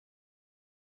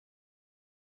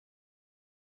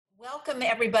Welcome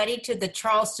everybody to the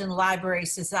Charleston Library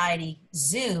Society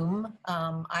Zoom.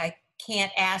 I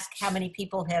can't ask how many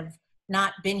people have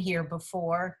not been here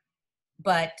before,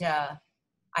 but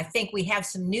I think we have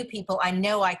some new people. I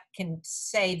know I can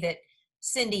say that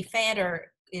Cindy Fanter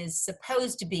is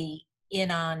supposed to be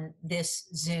in on this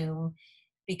Zoom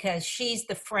because she's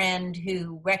the friend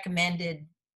who recommended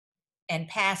and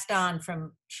passed on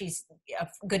she's a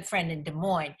good friend in Des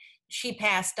Moines. She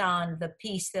passed on the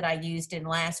piece that I used in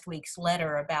last week's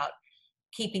letter about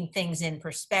keeping things in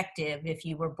perspective if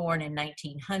you were born in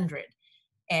 1900.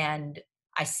 And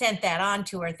I sent that on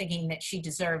to her thinking that she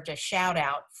deserved a shout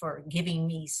out for giving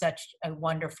me such a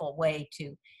wonderful way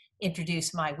to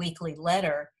introduce my weekly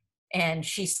letter. And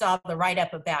she saw the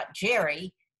write-up about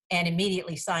Jerry and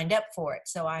immediately signed up for it.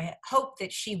 So I hope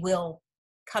that she will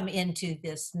come into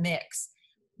this mix.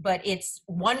 But it's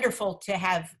wonderful to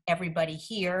have everybody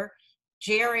here.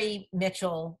 Jerry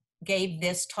Mitchell gave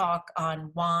this talk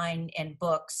on wine and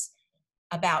books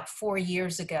about 4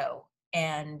 years ago,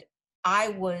 and I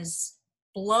was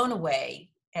blown away,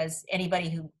 as anybody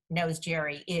who knows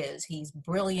Jerry is. He's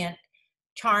brilliant,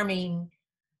 charming,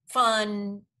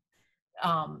 fun,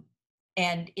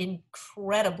 and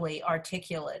incredibly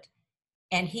articulate.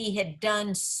 And he had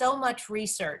done so much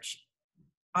research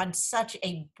on such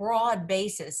a broad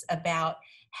basis about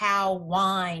how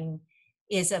wine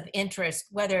is of interest,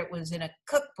 whether it was in a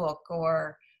cookbook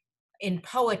or in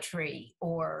poetry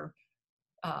or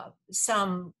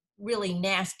some really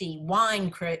nasty wine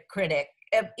critic.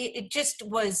 It just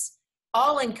was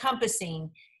all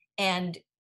encompassing. And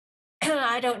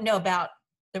I don't know about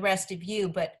the rest of you,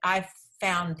 but I've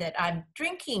found that I'm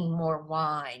drinking more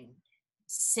wine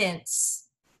since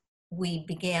we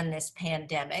began this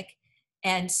pandemic.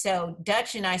 And so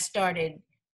Dutch and I started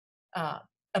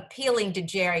appealing to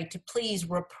Jerry to please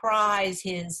reprise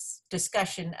his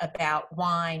discussion about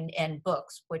wine and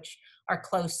books, which are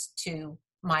close to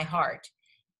my heart.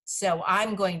 So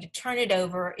I'm going to turn it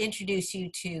over, introduce you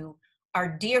to our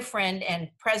dear friend and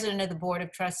president of the Board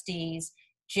of Trustees,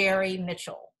 Jerry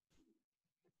Mitchell.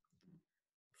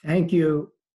 Thank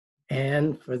you,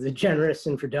 Anne, for the generous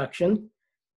introduction.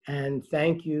 And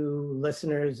thank you,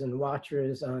 listeners and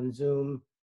watchers on Zoom,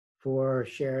 for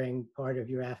sharing part of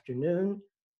your afternoon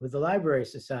with the Library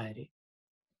Society.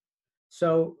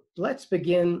 So let's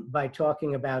begin by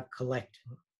talking about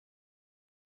collecting.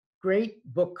 Great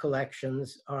book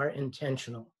collections are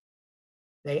intentional.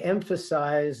 They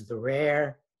emphasize the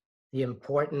rare, the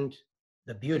important,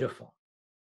 the beautiful.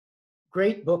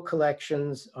 Great book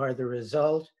collections are the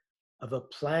result of a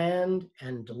planned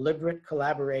and deliberate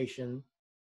collaboration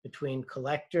between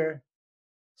collector,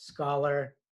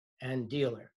 scholar, and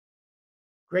dealer.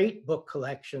 Great book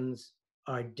collections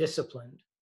are disciplined.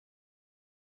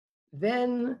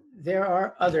 Then there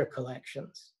are other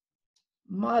collections,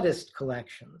 modest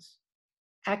collections,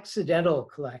 accidental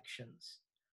collections,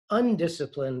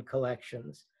 undisciplined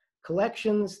collections,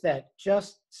 collections that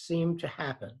just seem to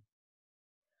happen.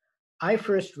 I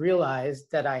first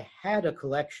realized that I had a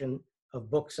collection of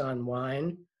books on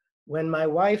wine when my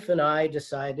wife and I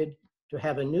decided to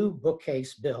have a new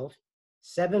bookcase built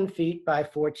 7 feet by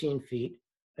 14 feet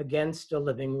against a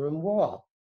living room wall.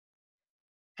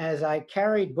 As I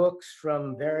carried books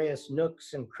from various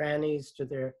nooks and crannies to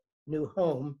their new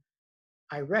home,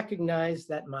 I recognized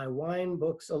that my wine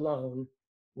books alone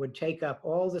would take up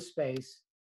all the space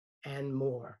and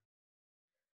more.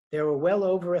 There were well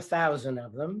over 1,000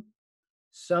 of them,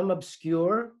 some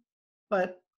obscure,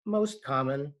 but most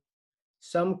common,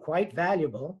 some quite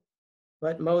valuable,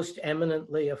 but most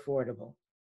eminently affordable,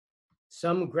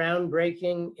 some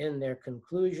groundbreaking in their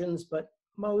conclusions, but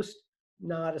most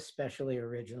not especially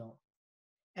original.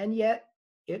 And yet,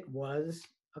 it was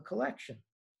a collection.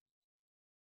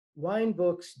 Wine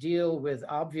books deal with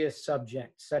obvious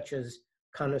subjects such as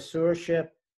connoisseurship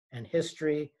and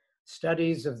history,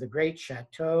 studies of the great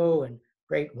chateau and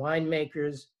great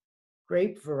winemakers,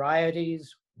 grape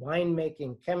varieties,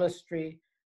 winemaking chemistry,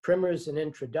 primers and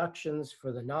introductions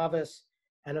for the novice,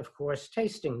 and of course,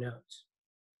 tasting notes.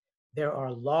 There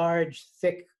are large,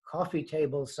 thick, coffee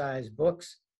table-sized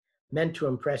books meant to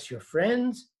impress your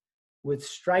friends with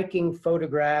striking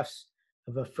photographs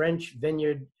of a French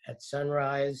vineyard at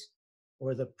sunrise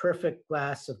or the perfect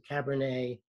glass of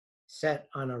Cabernet set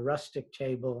on a rustic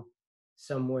table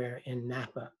somewhere in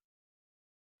Napa.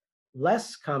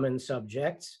 Less common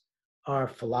subjects are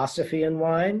philosophy and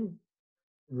wine,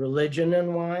 religion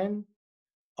and wine,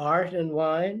 art and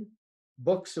wine,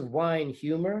 books of wine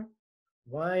humor,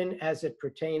 wine as it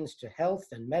pertains to health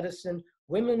and medicine,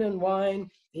 women and wine,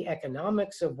 the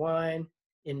economics of wine,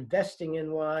 investing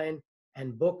in wine,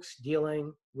 and books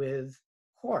dealing with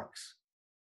corks,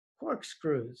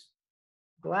 corkscrews,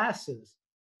 glasses,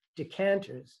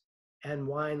 decanters, and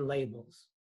wine labels.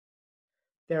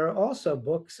 There are also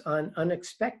books on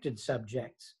unexpected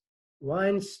subjects,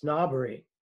 wine snobbery,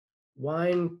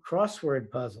 wine crossword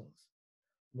puzzles,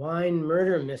 wine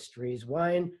murder mysteries,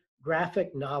 wine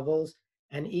graphic novels,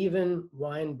 and even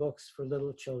wine books for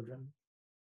little children.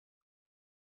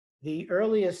 The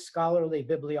earliest scholarly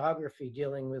bibliography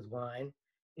dealing with wine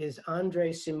is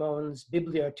André Simon's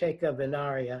Bibliotheca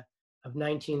Venaria of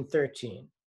 1913.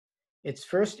 Its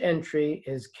first entry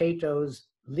is Cato's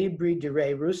Libri di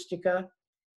Re Rustica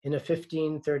in a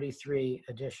 1533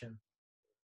 edition.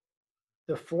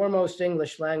 The foremost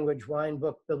English language wine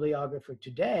book bibliographer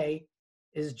today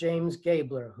is James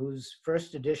Gabler, whose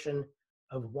first edition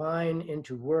of Wine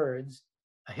into Words,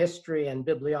 a history and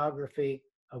bibliography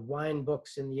of wine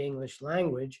books in the English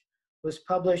language, was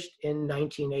published in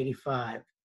 1985.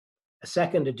 A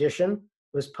second edition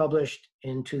was published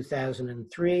in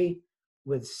 2003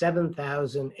 with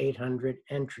 7,800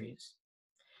 entries.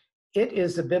 It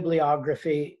is a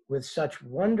bibliography with such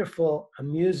wonderful,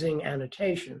 amusing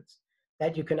annotations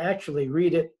that you can actually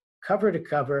read it cover to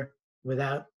cover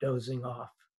without dozing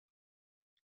off.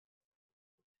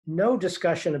 No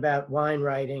discussion about wine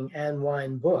writing and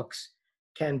wine books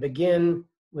can begin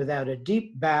without a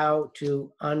deep bow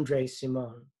to André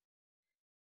Simon.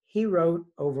 He wrote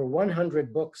over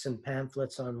 100 books and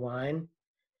pamphlets on wine.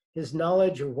 His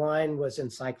knowledge of wine was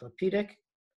encyclopedic,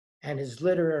 and his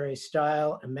literary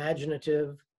style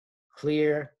imaginative,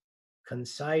 clear,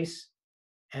 concise,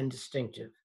 and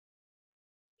distinctive.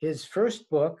 His first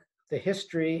book, The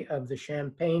History of the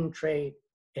Champagne Trade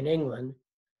in England,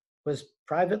 was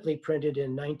privately printed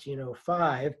in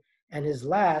 1905, and his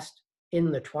last,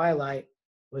 In the Twilight,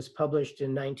 was published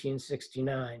in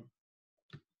 1969.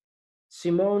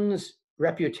 Simon's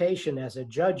reputation as a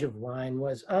judge of wine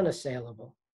was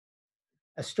unassailable.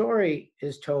 A story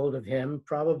is told of him,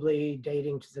 probably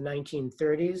dating to the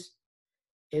 1930s,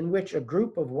 in which a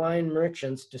group of wine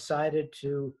merchants decided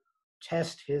to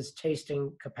test his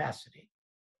tasting capacity.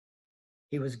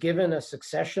 He was given a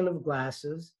succession of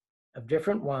glasses of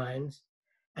different wines,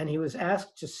 and he was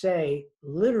asked to say,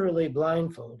 literally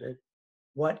blindfolded,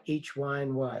 what each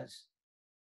wine was.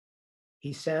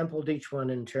 He sampled each one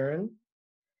in turn,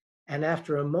 and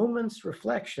after a moment's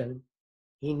reflection,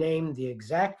 he named the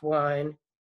exact wine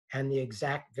and the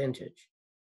exact vintage.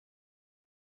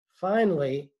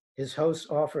 Finally, his host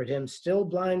offered him, still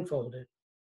blindfolded,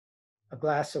 a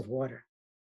glass of water.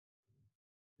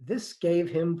 This gave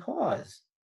him pause.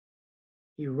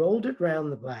 He rolled it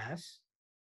round the glass,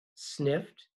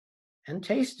 sniffed, and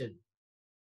tasted.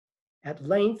 At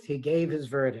length, he gave his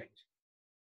verdict.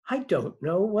 "I don't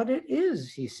know what it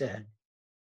is," he said.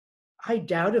 "I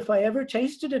doubt if I ever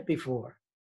tasted it before.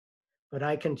 But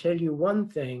I can tell you one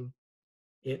thing,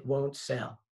 it won't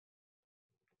sell."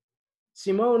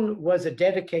 Simon was a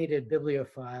dedicated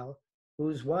bibliophile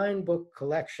whose wine book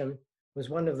collection was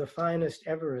one of the finest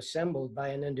ever assembled by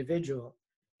an individual.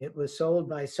 It was sold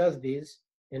by Sotheby's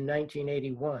in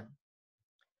 1981.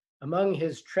 Among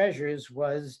his treasures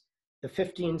was the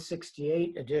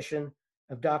 1568 edition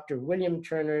of Dr. William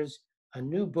Turner's A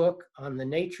New Book on the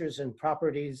Natures and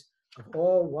Properties of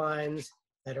All Wines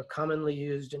that are Commonly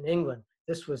Used in England.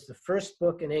 This was the first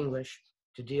book in English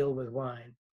to deal with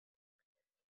wine.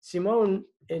 Simon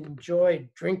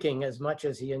enjoyed drinking as much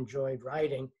as he enjoyed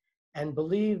writing, and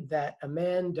believed that a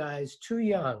man dies too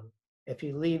young if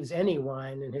he leaves any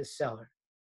wine in his cellar.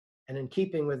 And in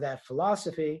keeping with that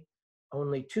philosophy,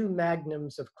 only 2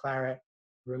 magnums of claret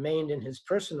remained in his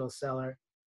personal cellar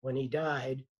when he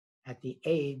died at the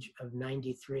age of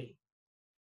 93.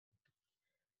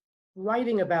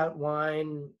 Writing about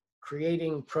wine,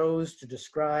 creating prose to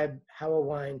describe how a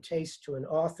wine tastes to an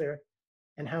author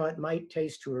and how it might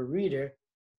taste to a reader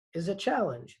is a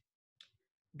challenge.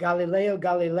 Galileo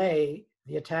Galilei,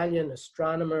 the Italian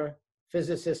astronomer,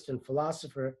 physicist, and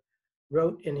philosopher,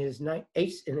 wrote in his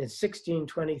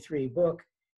 1623 book,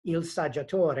 Il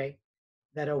Saggiatore,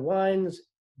 that a wine's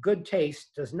good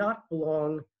taste does not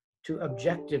belong to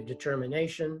objective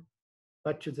determination,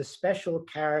 but to the special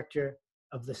character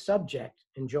of the subject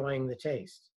enjoying the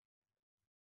taste.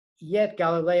 Yet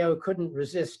Galileo couldn't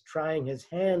resist trying his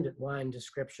hand at wine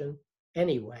description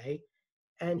anyway,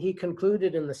 and he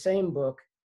concluded in the same book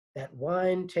that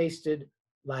wine tasted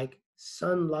like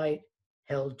sunlight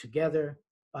held together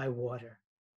by water.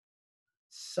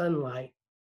 Sunlight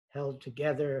held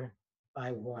together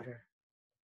by water.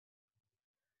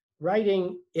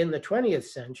 Writing in the 20th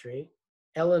century,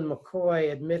 Ellen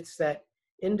McCoy admits that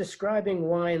in describing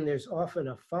wine, there's often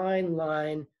a fine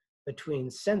line between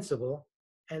sensible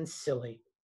and silly.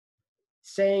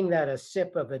 Saying that a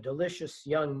sip of a delicious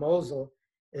young Mosel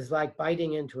is like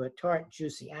biting into a tart,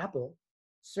 juicy apple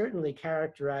certainly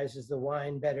characterizes the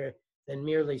wine better than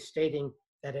merely stating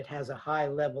that it has a high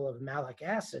level of malic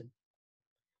acid.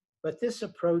 But this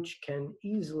approach can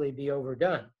easily be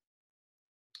overdone.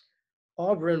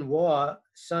 Auberon Waugh,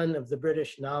 son of the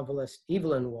British novelist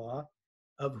Evelyn Waugh,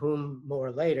 of whom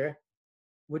more later,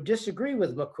 would disagree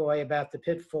with McCoy about the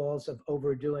pitfalls of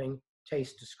overdoing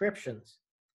taste descriptions.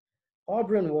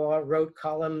 Auberon Waugh wrote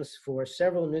columns for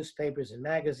several newspapers and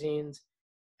magazines,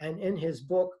 and in his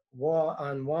book, Waugh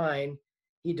on Wine,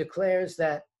 he declares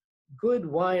that good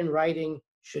wine writing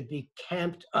should be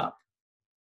camped up.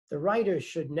 The writer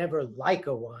should never like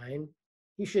a wine.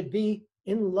 He should be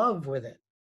in love with it.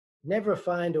 Never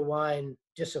find a wine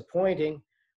disappointing,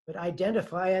 but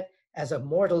identify it as a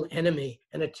mortal enemy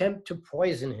and attempt to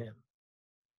poison him.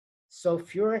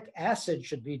 Sulfuric acid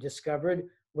should be discovered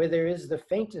where there is the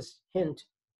faintest hint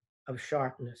of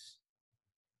sharpness.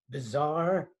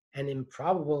 Bizarre and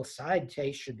improbable side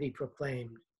taste should be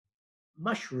proclaimed.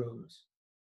 Mushrooms,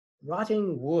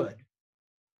 rotting wood,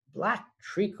 black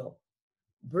treacle,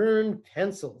 burned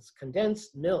pencils,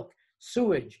 condensed milk,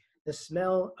 sewage, the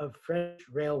smell of French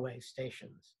railway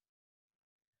stations.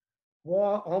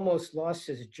 Waugh almost lost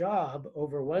his job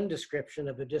over one description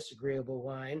of a disagreeable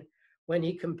wine when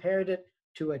he compared it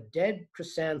to a dead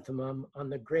chrysanthemum on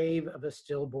the grave of a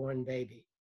stillborn baby.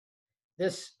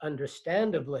 This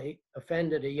understandably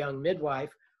offended a young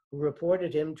midwife who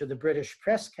reported him to the British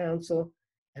Press Council,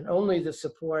 and only the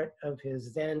support of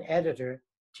his then editor,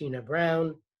 Tina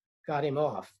Brown, got him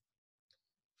off.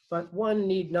 But one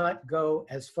need not go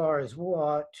as far as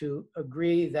Waugh to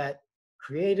agree that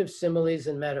creative similes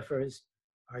and metaphors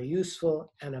are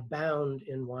useful and abound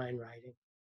in wine writing.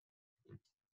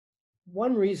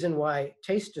 One reason why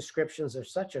taste descriptions are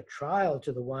such a trial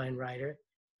to the wine writer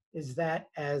is that,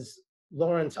 as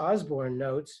Lawrence Osborne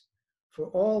notes, for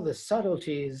all the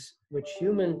subtleties which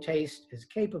human taste is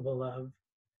capable of,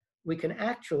 we can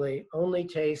actually only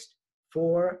taste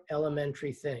 4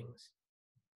 elementary things: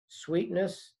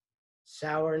 sweetness,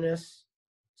 sourness,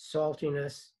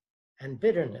 saltiness, and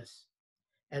bitterness.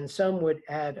 And some would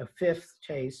add a 5th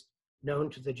taste, known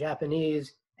to the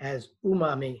Japanese as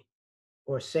umami,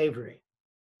 or savory.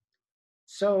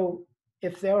 So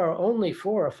if there are only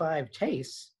 4 or 5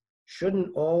 tastes,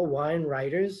 shouldn't all wine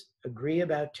writers agree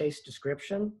about taste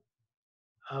description?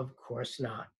 Of course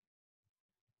not.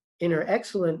 In her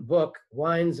excellent book,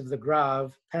 Wines of the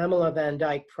Grave, Pamela Van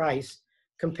Dyke Price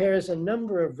compares a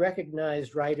number of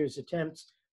recognized writers'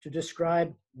 attempts to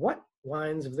describe what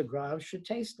wines of the Grave should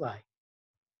taste like.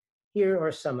 Here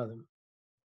are some of them.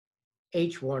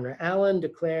 H. Warner Allen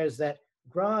declares that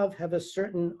Grave have a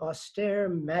certain austere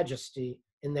majesty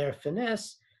in their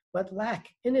finesse, but lack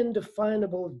an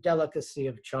indefinable delicacy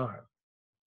of charm.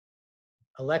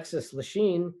 Alexis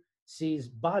Lachine sees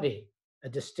body, a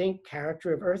distinct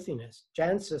character of earthiness.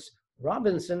 Jancis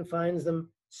Robinson finds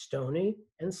them stony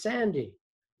and sandy.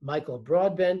 Michael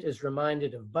Broadbent is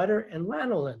reminded of butter and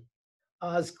lanolin.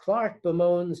 Oz Clarke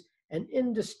bemoans an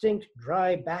indistinct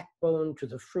dry backbone to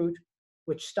the fruit,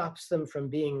 which stops them from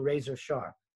being razor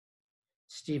sharp.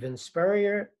 Stephen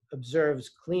Spurrier observes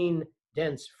clean,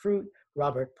 dense fruit.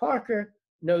 Robert Parker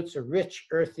notes a rich,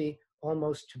 earthy,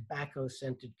 almost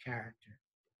tobacco-scented character.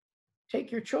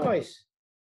 Take your choice.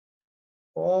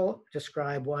 All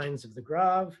describe wines of the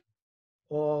Grave.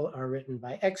 All are written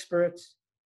by experts.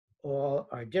 All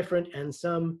are different, and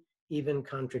some even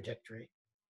contradictory.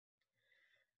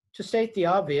 To state the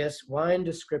obvious, wine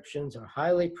descriptions are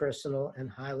highly personal and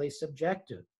highly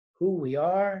subjective. Who we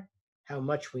are, how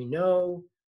much we know,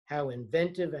 how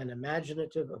inventive and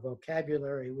imaginative a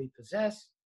vocabulary we possess,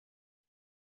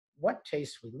 what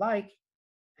tastes we like,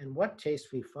 and what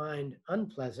tastes we find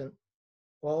unpleasant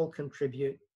all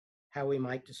contribute how we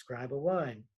might describe a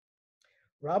wine.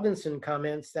 Robinson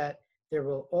comments that there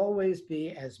will always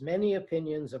be as many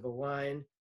opinions of a wine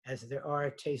as there are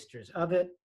tasters of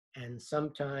it, and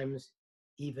sometimes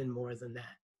even more than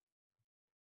that.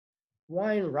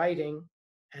 Wine writing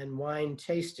and wine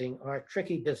tasting are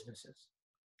tricky businesses.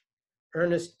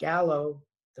 Ernest Gallo,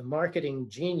 the marketing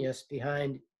genius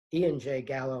behind E&J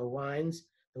Gallo Wines,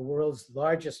 the world's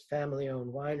largest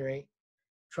family-owned winery,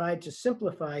 tried to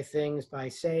simplify things by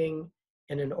saying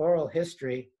in an oral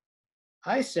history,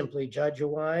 "I simply judge a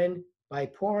wine by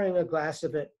pouring a glass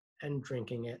of it and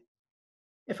drinking it.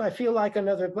 If I feel like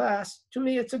another glass, to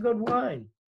me it's a good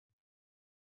wine."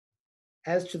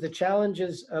 As to the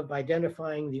challenges of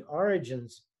identifying the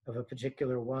origins of a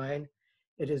particular wine,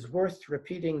 it is worth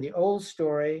repeating the old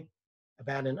story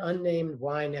about an unnamed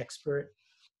wine expert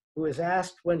who was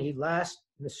asked when he last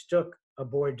mistook a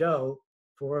Bordeaux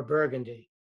for a Burgundy.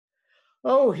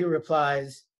 "Oh," he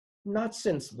replies, "not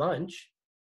since lunch."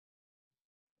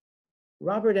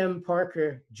 Robert M.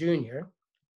 Parker, Jr.,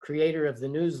 creator of the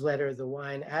newsletter The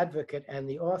Wine Advocate and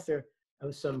the author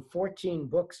of some 14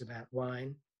 books about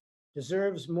wine,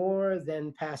 deserves more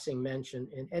than passing mention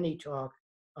in any talk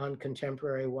on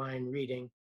contemporary wine reading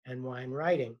and wine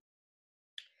writing.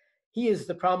 He is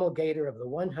the promulgator of the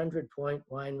 100-point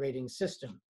wine rating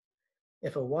system.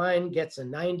 If a wine gets a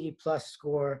 90+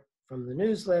 score from the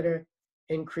newsletter,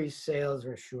 increased sales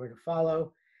are sure to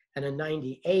follow, and a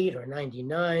 98 or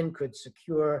 99 could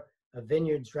secure a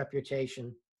vineyard's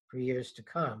reputation for years to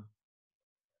come.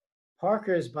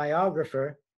 Parker's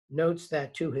biographer notes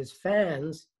that to his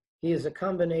fans, he is a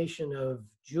combination of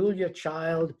Julia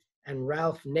Child and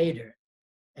Ralph Nader,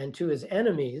 and to his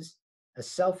enemies, a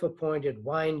self-appointed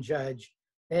wine judge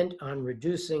bent on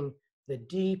reducing the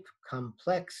deep,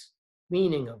 complex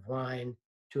meaning of wine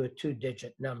to a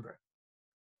 2-digit number.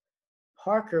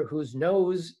 Parker, whose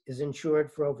nose is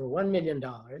insured for over $1 million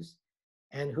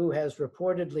and who has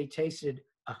reportedly tasted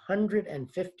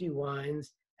 150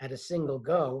 wines at a single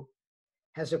go,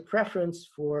 has a preference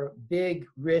for big,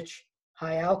 rich,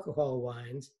 high alcohol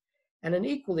wines and an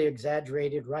equally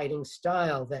exaggerated writing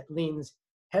style that leans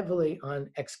heavily on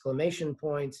exclamation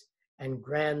points and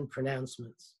grand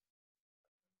pronouncements.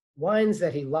 Wines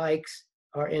that he likes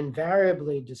are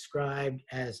invariably described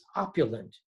as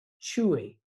opulent,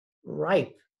 chewy,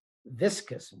 ripe,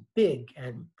 viscous, big,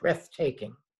 and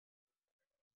breathtaking.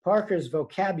 Parker's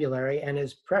vocabulary and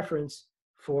his preference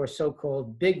for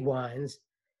so-called big wines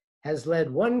has led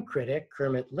one critic,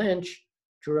 Kermit Lynch,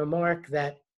 to remark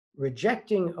that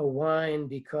rejecting a wine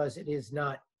because it is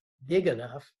not big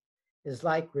enough is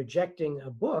like rejecting a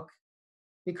book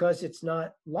because it's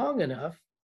not long enough,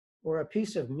 or a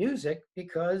piece of music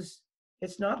because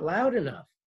it's not loud enough.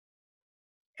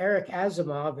 Eric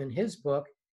Asimov, in his book,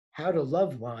 How to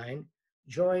Love Wine,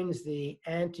 joins the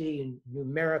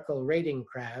anti-numerical rating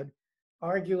crowd,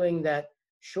 arguing that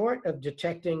short of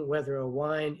detecting whether a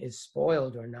wine is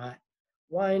spoiled or not,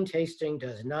 wine tasting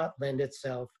does not lend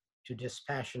itself to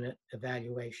dispassionate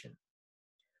evaluation.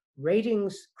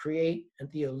 Ratings create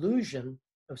the illusion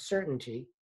of certainty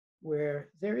where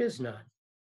there is none.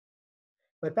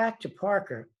 But back to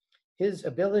Parker, his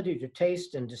ability to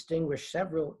taste and distinguish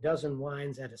several dozen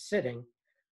wines at a sitting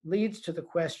leads to the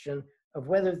question of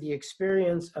whether the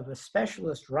experience of a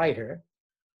specialist writer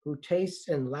who tastes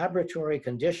in laboratory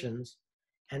conditions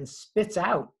and spits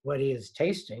out what he is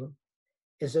tasting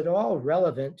is at all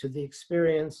relevant to the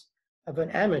experience of an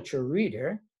amateur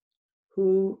reader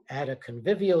who, at a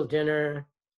convivial dinner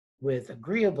with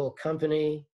agreeable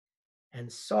company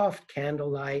and soft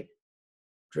candlelight,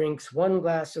 drinks 1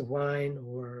 glass of wine,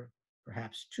 or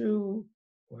perhaps 2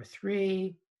 or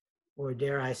 3, or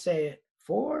dare I say it,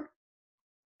 4,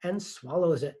 and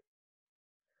swallows it.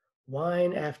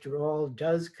 Wine, after all,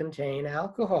 does contain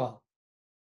alcohol.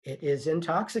 It is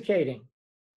intoxicating,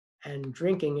 and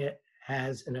drinking it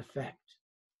has an effect.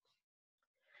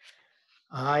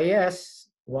 Ah, yes,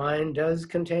 wine does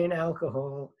contain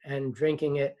alcohol, and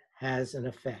drinking it has an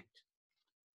effect.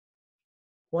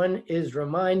 One is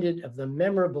reminded of the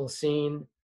memorable scene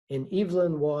in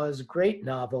Evelyn Waugh's great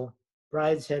novel,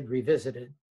 Brideshead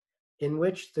Revisited, in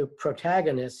which the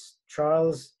protagonists,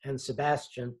 Charles and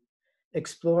Sebastian,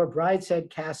 explore Brideshead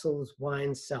Castle's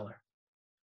wine cellar.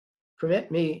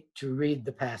 Permit me to read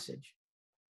the passage.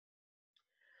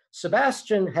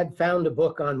 Sebastian had found a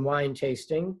book on wine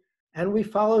tasting, and we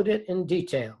followed it in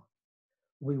detail.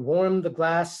 We warmed the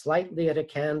glass slightly at a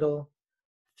candle,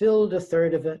 filled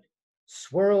 1/3 of it,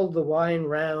 swirled the wine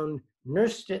round,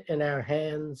 nursed it in our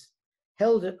hands,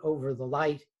 held it over the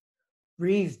light,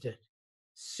 breathed it,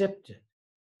 sipped it,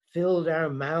 filled our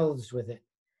mouths with it,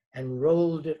 and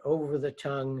rolled it over the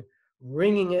tongue,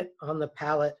 ringing it on the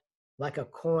palate like a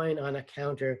coin on a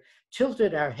counter,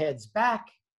 tilted our heads back,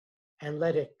 and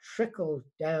let it trickle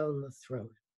down the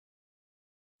throat.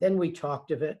 Then we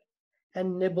talked of it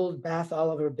and nibbled Bath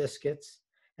Oliver biscuits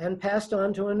and passed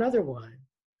on to another wine,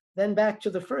 then back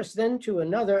to the first, then to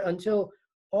another, until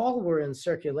all were in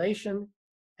circulation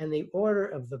and the order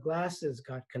of the glasses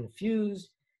got confused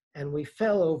and we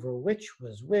fell over which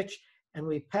was which, and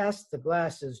we passed the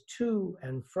glasses to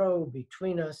and fro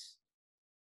between us.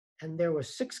 And there were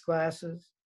 6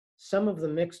 glasses, some of the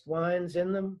mixed wines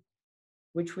in them,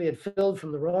 which we had filled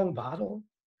from the wrong bottle,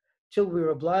 till we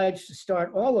were obliged to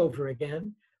start all over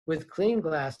again with clean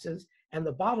glasses, and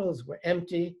the bottles were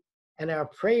empty, and our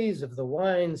praise of the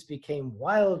wines became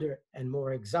wilder and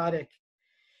more exotic.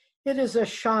 It is a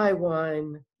shy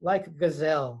wine, like a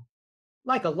gazelle,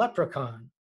 like a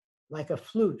leprechaun, like a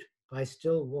flute by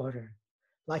still water,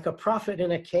 like a prophet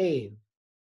in a cave,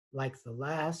 like the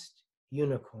last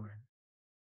unicorn.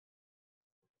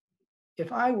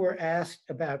 If I were asked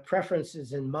about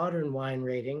preferences in modern wine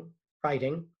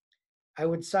writing, I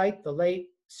would cite the late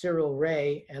Cyril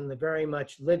Ray and the very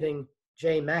much living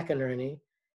Jay McInerney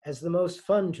as the most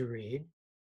fun to read,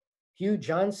 Hugh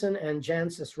Johnson and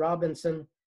Jancis Robinson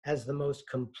as the most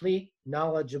complete,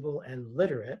 knowledgeable, and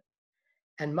literate,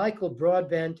 and Michael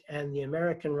Broadbent and the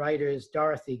American writers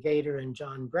Dorothy Gator and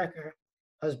John Brecker,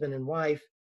 husband and wife,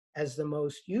 as the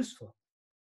most useful.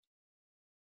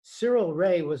 Cyril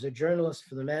Ray was a journalist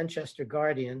for the Manchester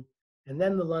Guardian and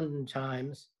then the London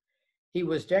Times. He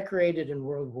was decorated in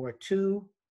World War II,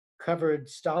 covered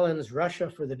Stalin's Russia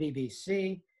for the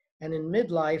BBC, and in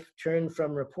midlife turned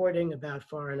from reporting about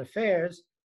foreign affairs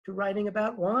to writing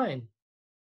about wine.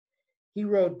 He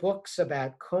wrote books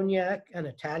about cognac and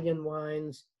Italian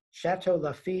wines, Chateau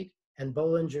Lafite and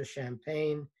Bollinger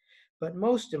Champagne, but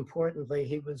most importantly,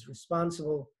 he was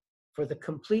responsible for the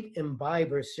Complete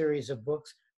Imbiber series of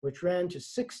books, which ran to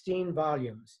 16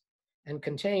 volumes and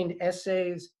contained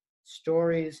essays,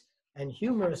 stories, and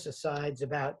humorous asides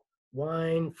about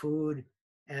wine, food,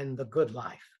 and the good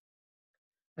life.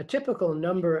 A typical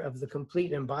number of the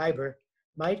Complete Imbiber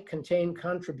might contain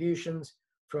contributions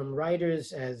from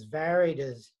writers as varied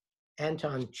as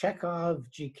Anton Chekhov,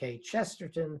 G.K.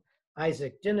 Chesterton,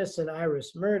 Isaac Dinesen,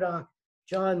 Iris Murdoch,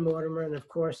 John Mortimer, and of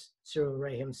course, Cyril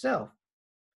Ray himself.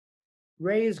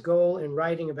 Ray's goal in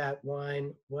writing about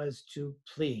wine was to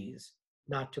please,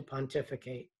 not to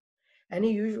pontificate, and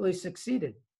he usually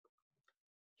succeeded.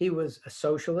 He was a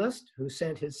socialist who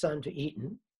sent his son to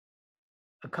Eton,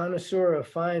 a connoisseur of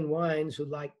fine wines who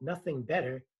liked nothing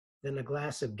better than a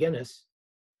glass of Guinness,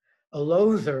 a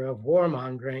loather of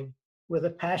warmongering with a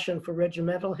passion for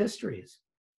regimental histories.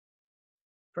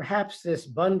 Perhaps this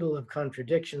bundle of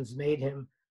contradictions made him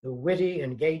the witty,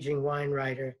 engaging wine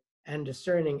writer and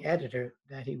discerning editor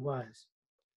that he was.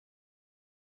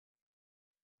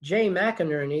 Jay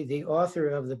McInerney, the author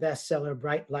of the bestseller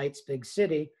Bright Lights, Big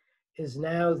City, is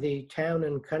now the Town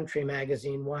and Country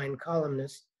magazine wine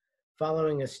columnist,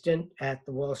 following a stint at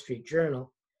the Wall Street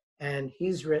Journal, and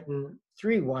he's written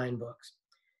 3 wine books.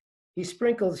 He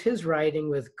sprinkles his writing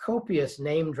with copious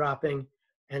name-dropping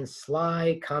and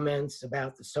sly comments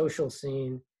about the social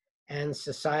scene and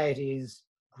society's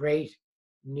great,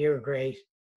 near great,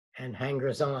 and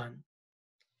hangers-on.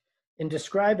 In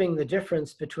describing the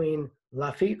difference between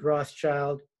Lafite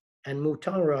Rothschild and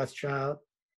Mouton Rothschild,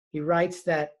 he writes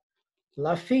that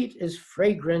Lafite is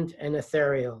fragrant and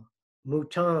ethereal,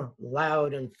 Mouton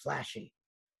loud and flashy.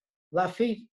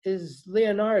 Lafite is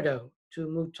Leonardo to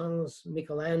Mouton's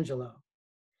Michelangelo.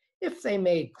 If they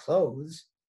made clothes,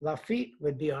 Lafite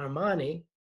would be Armani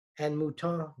and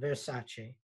Mouton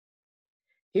Versace.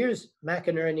 Here's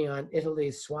McInerney on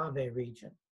Italy's Soave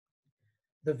region.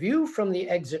 The view from the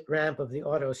exit ramp of the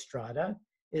autostrada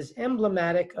is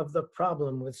emblematic of the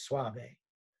problem with Soave.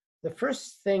 The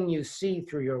first thing you see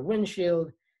through your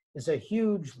windshield is a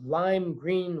huge lime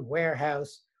green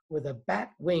warehouse with a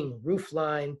bat wing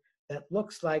roofline that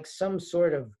looks like some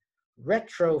sort of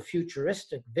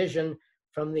retro-futuristic vision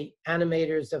from the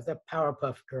animators of the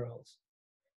Powerpuff Girls.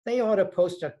 They ought to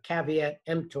post a caveat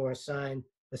emptor sign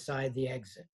beside the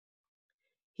exit.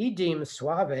 He deems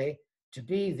Soave to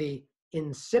be the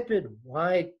insipid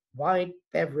white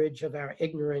beverage of our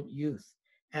ignorant youth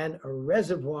and a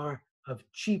reservoir of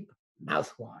cheap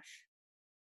mouthwash.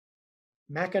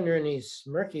 McInerney's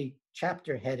smirky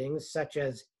chapter headings, such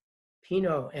as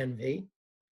Pinot Envy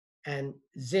and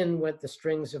Zin Went the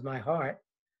Strings of My Heart,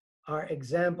 are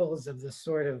examples of the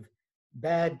sort of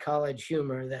bad college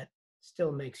humor that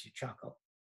still makes you chuckle.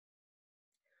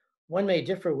 One may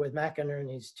differ with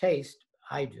McInerney's taste,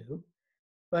 I do,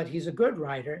 but he's a good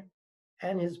writer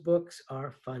and his books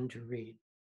are fun to read.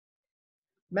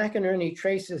 McInerney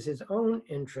traces his own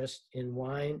interest in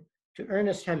wine to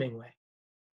Ernest Hemingway.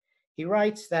 He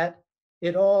writes that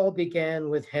it all began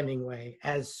with Hemingway,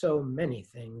 as so many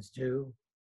things do,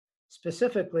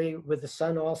 specifically with The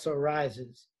Sun Also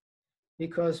Rises,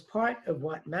 because part of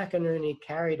what McInerney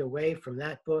carried away from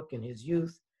that book in his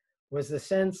youth was the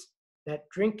sense that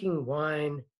drinking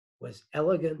wine was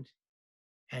elegant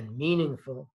and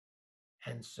meaningful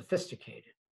and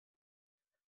sophisticated.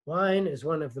 Wine is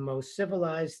one of the most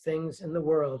civilized things in the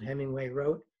world, Hemingway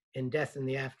wrote in Death in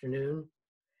the Afternoon,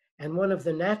 and one of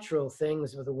the natural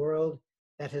things of the world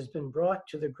that has been brought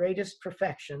to the greatest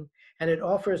perfection, and it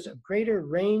offers a greater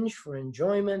range for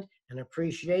enjoyment and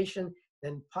appreciation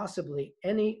than possibly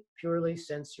any purely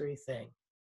sensory thing.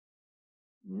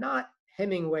 Not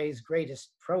Hemingway's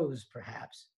greatest prose,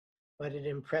 perhaps, but it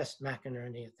impressed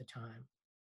McInerney at the time.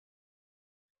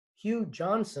 Hugh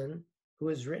Johnson, who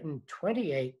has written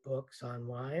 28 books on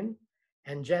wine,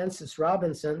 and Jancis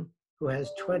Robinson, who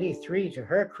has 23 to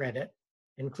her credit,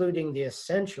 including the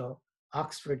essential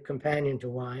Oxford Companion to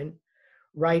Wine,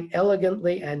 write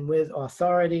elegantly and with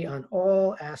authority on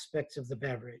all aspects of the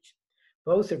beverage.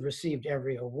 Both have received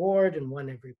every award and won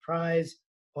every prize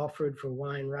offered for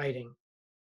wine writing.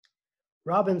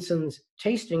 Robinson's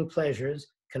Tasting Pleasures,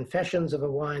 Confessions of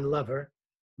a Wine Lover,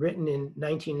 written in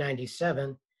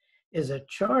 1997, is a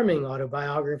charming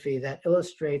autobiography that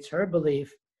illustrates her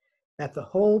belief that the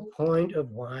whole point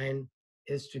of wine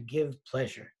is to give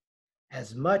pleasure,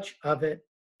 as much of it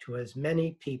to as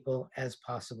many people as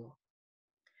possible.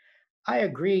 I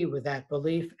agree with that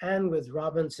belief and with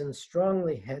Robinson's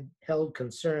strongly held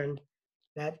concern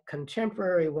that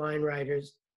contemporary wine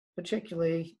writers,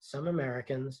 particularly some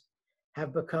Americans,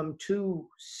 have become too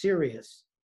serious,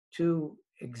 too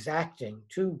exacting,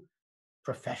 too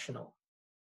professional.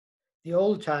 The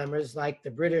old-timers, like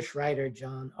the British writer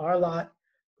John Arlott,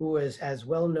 who is as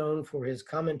well known for his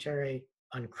commentary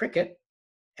on cricket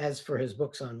as for his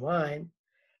books on wine,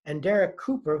 and Derek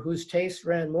Cooper, whose taste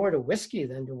ran more to whiskey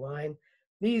than to wine,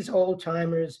 these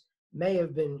old-timers may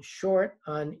have been short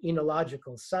on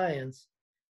enological science,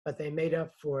 but they made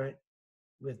up for it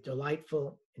with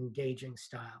delightful, engaging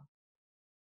style.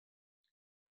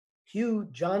 Hugh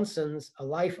Johnson's A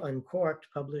Life Uncorked,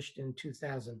 published in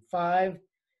 2005,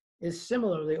 is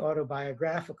similarly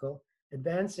autobiographical,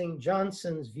 advancing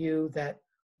Johnson's view that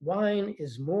wine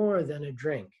is more than a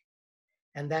drink,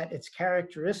 and that its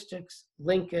characteristics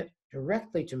link it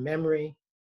directly to memory,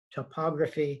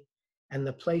 topography, and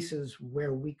the places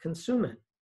where we consume it.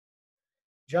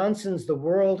 Johnson's The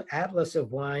World Atlas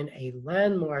of Wine, a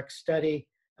landmark study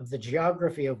of the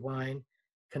geography of wine,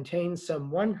 contains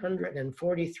some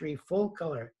 143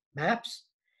 full-color maps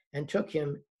and took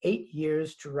him 8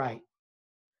 years to write.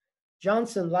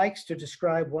 Johnson likes to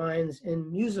describe wines in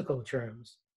musical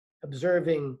terms,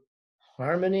 observing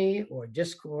harmony or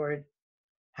discord,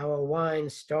 how a wine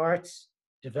starts,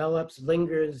 develops,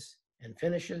 lingers, and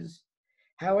finishes,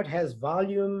 how it has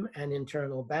volume and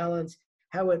internal balance,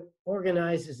 how it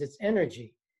organizes its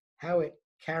energy, how it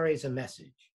carries a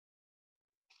message.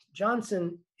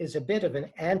 Johnson is a bit of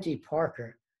an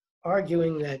anti-Parker,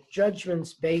 arguing that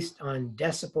judgments based on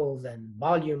decibels and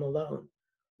volume alone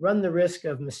run the risk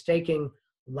of mistaking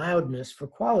loudness for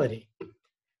quality.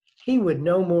 He would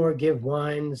no more give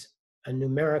wines a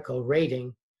numerical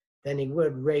rating than he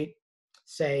would rate,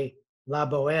 say, La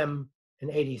Boheme an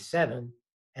 87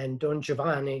 and Don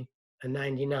Giovanni a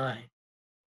 99.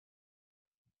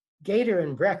 Gator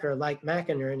and Brecker, like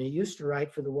McInerney, used to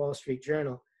write for the Wall Street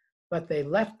Journal, but they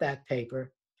left that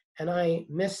paper, and I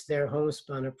miss their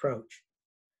homespun approach.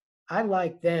 I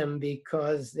like them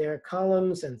because their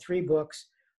columns and 3 books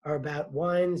are about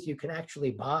wines you can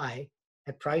actually buy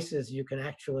at prices you can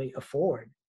actually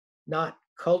afford, not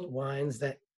cult wines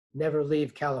that never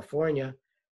leave California,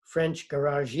 French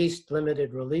garagiste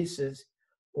limited releases,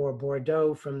 or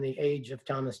Bordeaux from the age of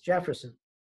Thomas Jefferson.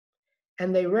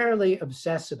 And they rarely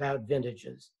obsess about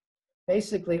vintages,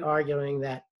 basically arguing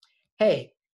that,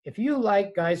 hey, if you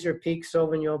like Geyser Peak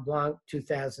Sauvignon Blanc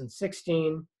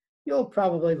 2016, you'll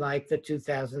probably like the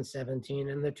 2017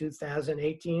 and the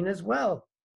 2018 as well.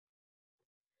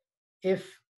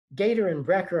 If Gator and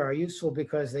Brecker are useful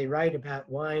because they write about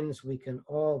wines we can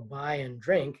all buy and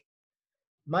drink,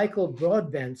 Michael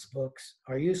Broadbent's books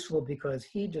are useful because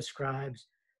he describes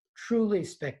truly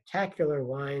spectacular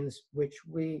wines which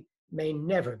we may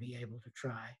never be able to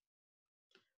try.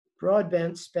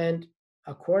 Broadbent spent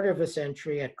a quarter of a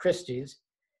century at Christie's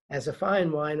as a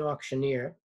fine wine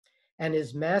auctioneer, and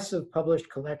his massive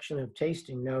published collection of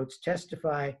tasting notes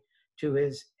testify to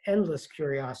his endless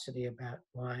curiosity about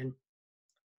wine.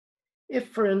 If,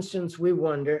 for instance, we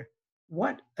wonder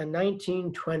what a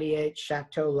 1928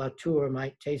 Chateau Latour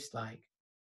might taste like,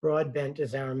 Broadbent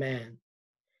is our man.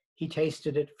 He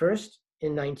tasted it first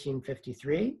in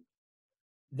 1953,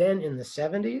 then in the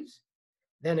 70s,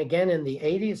 then again in the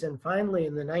 80s, and finally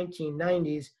in the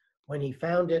 1990s when he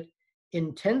found it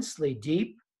intensely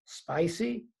deep,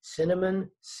 spicy, cinnamon,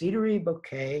 cedary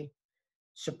bouquet,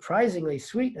 surprisingly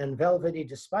sweet and velvety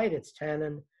despite its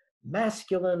tannin,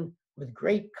 masculine with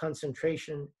great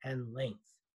concentration and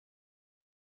length.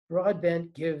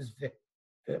 Broadbent gives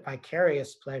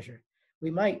vicarious pleasure.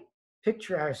 We might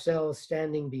picture ourselves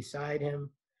standing beside him,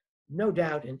 no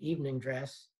doubt in evening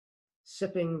dress,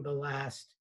 sipping the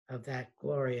last of that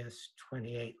glorious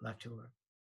 28 Latour.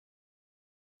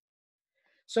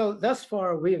 So thus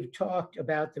far, we have talked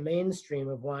about the mainstream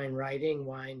of wine writing,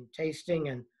 wine tasting,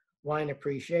 and wine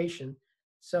appreciation.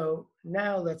 So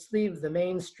now let's leave the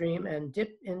mainstream and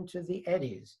dip into the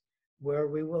eddies, where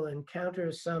we will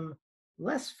encounter some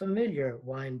less familiar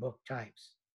wine book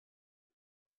types.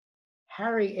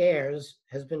 Harry Ayres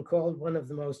has been called one of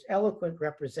the most eloquent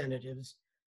representatives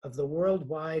of the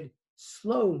worldwide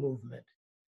slow movement,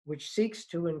 which seeks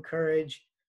to encourage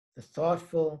the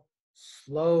thoughtful,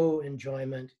 slow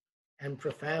enjoyment and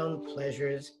profound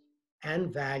pleasures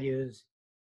and values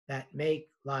that make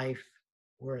life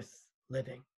worth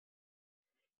living.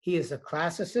 He is a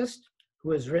classicist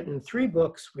who has written 3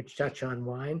 books which touch on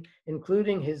wine,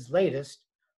 including his latest,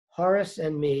 Horace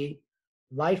and Me,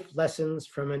 Life Lessons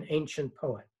from an Ancient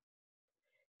Poet.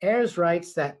 Ayres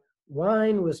writes that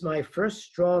wine was my first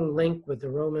strong link with the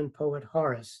Roman poet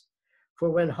Horace, for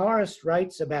when Horace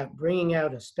writes about bringing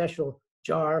out a special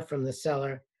jar from the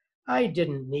cellar, I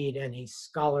didn't need any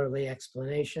scholarly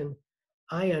explanation.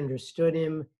 I understood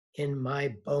him in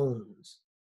my bones.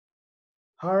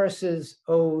 Horace's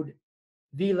ode,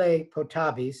 Vile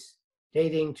Potabis,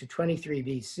 dating to 23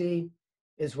 BC,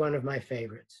 is one of my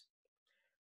favorites.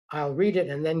 I'll read it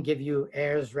and then give you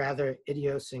Ayres' rather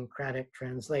idiosyncratic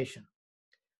translation.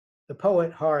 The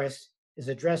poet Horace is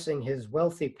addressing his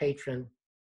wealthy patron,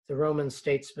 the Roman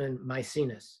statesman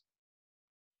Maecenas.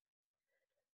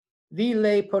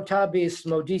 Vile potabis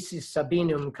modicis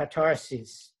sabinum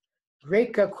catharsis,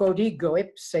 Greca quodigo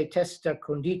ipse testa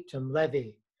conditum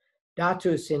levi,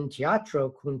 datus in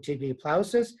theatro cuntibi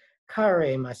plausus,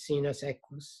 care Maecenas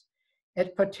equus,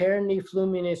 et paterni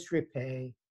fluminis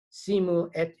ripe, simul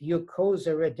et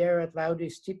iucosa rederat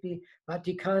laudis tipi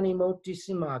Vaticani motis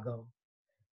imago,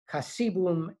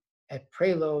 cassibum et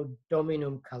prelo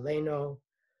dominum caleno,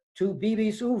 tu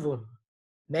bibis uvum,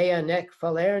 mea nec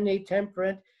falerni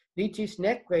temperant vitis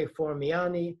neque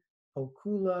formiani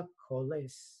ocula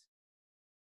coles.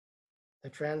 The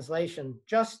translation,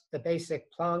 just the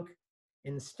basic plank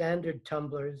in standard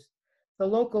tumblers. The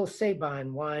local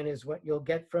Sabine wine is what you'll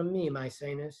get from me,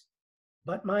 Maecenas,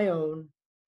 but my own,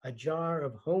 a jar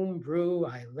of home brew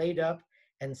I laid up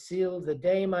and sealed the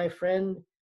day, my friend,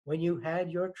 when you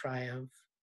had your triumph.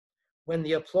 When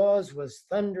the applause was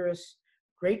thunderous,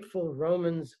 grateful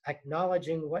Romans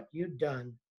acknowledging what you'd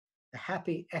done, the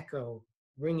happy echo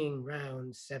ringing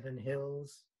round 7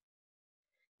 hills.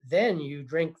 Then you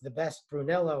drink the best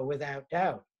Brunello without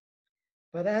doubt.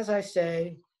 But as I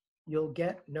say, you'll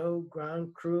get no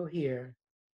Grand Cru here,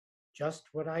 just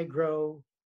what I grow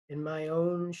in my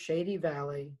own shady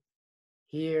valley,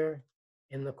 here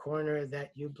in the corner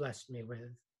that you blessed me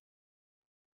with.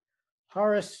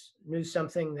 Horace knew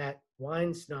something that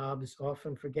wine snobs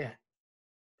often forget,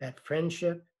 that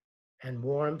friendship and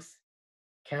warmth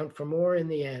count for more in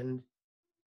the end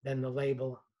than the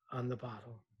label on the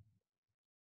bottle.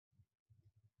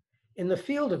 In the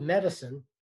field of medicine,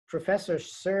 Professor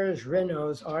Serge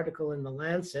Renaud's article in The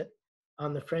Lancet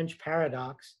on the French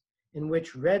paradox, in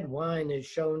which red wine is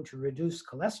shown to reduce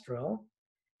cholesterol,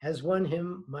 has won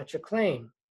him much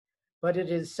acclaim. But it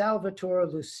is Salvatore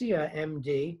Lucia,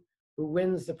 MD, who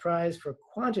wins the prize for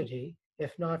quantity,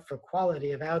 if not for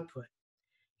quality of output.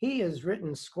 He has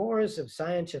written scores of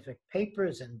scientific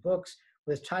papers and books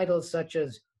with titles such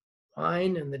as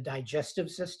Wine and the Digestive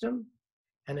System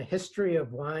and A History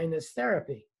of Wine as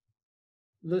Therapy.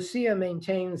 Lucia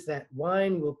maintains that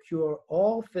wine will cure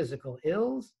all physical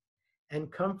ills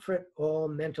and comfort all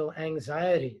mental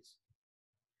anxieties.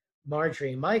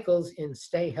 Marjorie Michaels in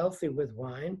Stay Healthy with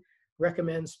Wine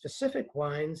recommends specific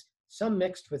wines, some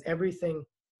mixed with everything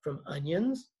from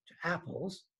onions to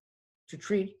apples, to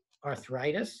treat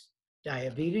arthritis,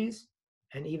 diabetes,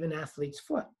 and even athlete's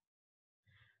foot.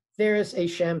 There is a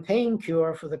champagne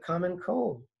cure for the common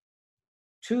cold.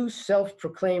 2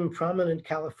 self-proclaimed prominent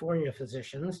California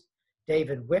physicians,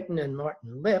 David Witten and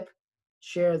Martin Lipp,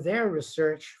 share their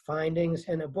research findings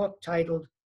in a book titled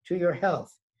To Your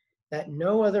Health, that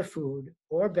no other food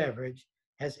or beverage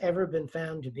has ever been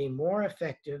found to be more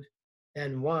effective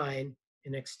than wine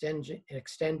in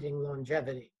extending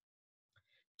longevity.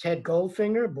 Ted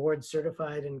Goldfinger, board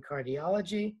certified in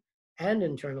cardiology and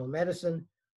internal medicine,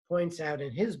 points out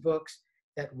in his books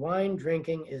that wine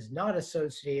drinking is not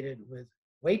associated with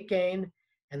weight gain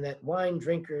and that wine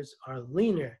drinkers are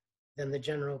leaner than the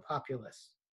general populace.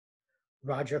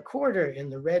 Roger Corder in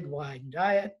The Red Wine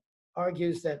Diet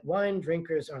argues that wine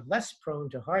drinkers are less prone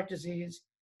to heart disease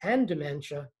and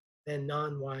dementia than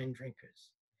non-wine drinkers.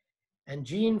 And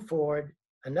Gene Ford,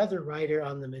 another writer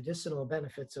on the medicinal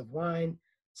benefits of wine,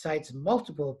 cites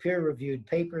multiple peer-reviewed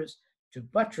papers to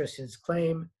buttress his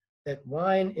claim that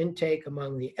wine intake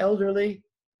among the elderly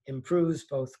improves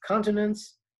both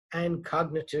continence and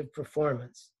cognitive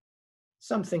performance.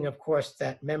 something, of course,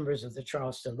 that members of the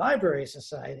Charleston Library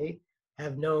Society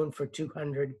have known for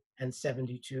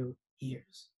 272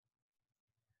 years.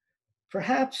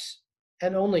 Perhaps,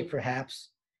 and only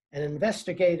perhaps, an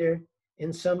investigator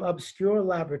in some obscure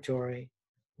laboratory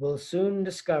will soon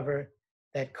discover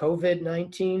that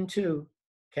COVID-19 too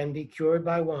can be cured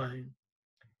by wine.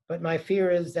 But my fear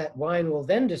is that wine will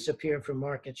then disappear from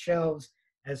market shelves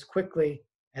as quickly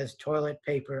as toilet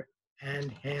paper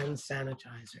and hand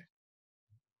sanitizer.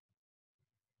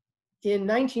 In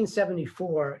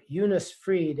 1974, Eunice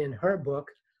Freed, in her book,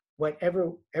 What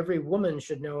Every Woman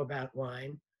Should Know About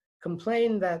Wine,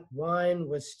 complained that wine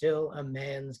was still a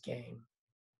man's game.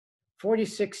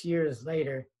 46 years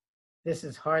later, this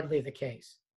is hardly the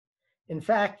case. In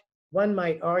fact, one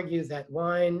might argue that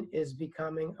wine is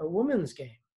becoming a woman's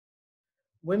game.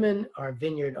 Women are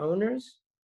vineyard owners,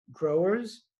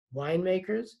 growers,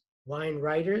 winemakers, wine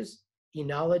writers,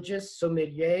 enologists,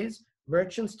 sommeliers,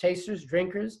 merchants, tasters,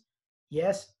 drinkers,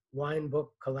 yes, wine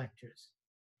book collectors.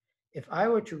 If I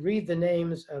were to read the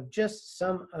names of just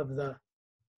some of the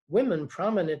women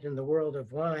prominent in the world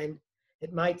of wine,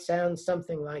 it might sound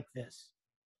something like this: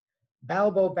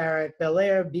 Balbo, Barrett,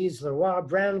 Belair, Bees, Leroy,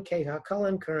 Brown, Cahill,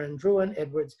 Cullen, Curran, Druin,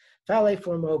 Edwards, Fallet,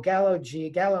 Formeau, Gallo, G,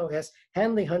 Gallo, S,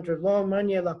 Hanley, Hunter, Long,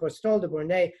 Meunier, Lapostole, de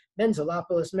Bornay,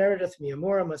 Benzolopoulos, Meredith,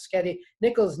 Miyamura, Moschetti,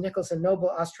 Nichols, Nicholson, Noble,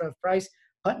 Ostrov, Price,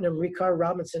 Putnam, Ricard,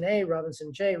 Robinson A,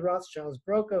 Robinson J, Roth, Charles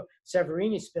Broco,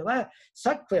 Severini, Spillat,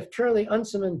 Sutcliffe, Turley,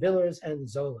 Unserman, Villers, and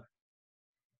Zola.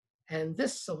 And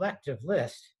this selective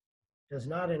list does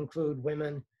not include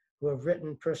women who have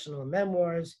written personal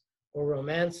memoirs or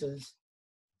romances,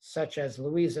 such as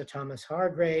Louisa Thomas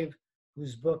Hargrave,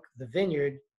 whose book, The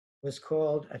Vineyard, was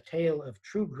called A Tale of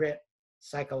True Grit,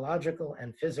 Psychological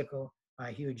and Physical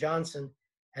by Hugh Johnson,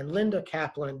 and Linda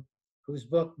Kaplan, whose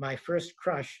book, My First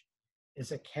Crush,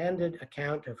 is a candid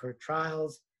account of her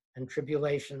trials and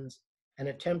tribulations and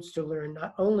attempts to learn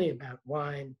not only about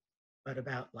wine, but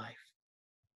about life.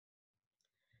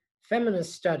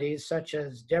 Feminist studies such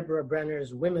as Deborah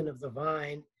Brenner's Women of the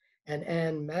Vine and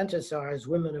Anne Mantasar's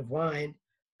Women of Wine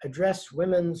address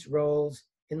women's roles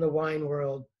in the wine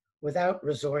world without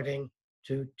resorting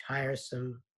to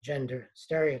tiresome gender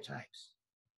stereotypes.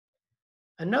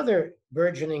 Another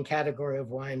burgeoning category of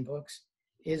wine books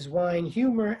is wine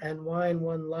humor and wine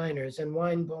one-liners and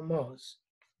wine bon mots.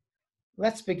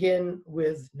 Let's begin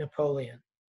with Napoleon,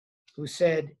 who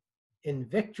said, "In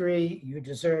victory, you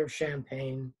deserve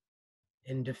champagne.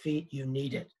 In defeat, you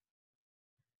need it."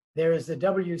 There is the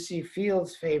W.C.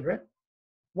 Fields favorite,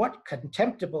 "What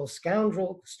contemptible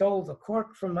scoundrel stole the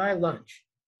cork from my lunch?"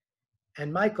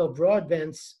 And Michael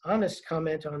Broadbent's honest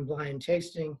comment on blind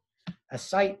tasting, "A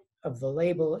sight of the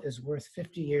label is worth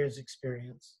 50 years'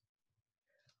 experience."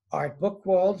 Art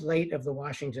Buchwald, late of the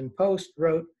Washington Post,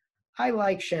 wrote, "I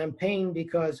like champagne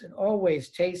because it always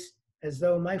tastes as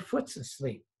though my foot's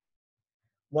asleep."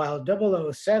 While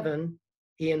 007,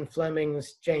 Ian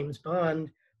Fleming's James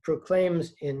Bond,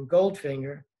 proclaims in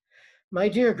Goldfinger, "My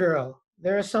dear girl,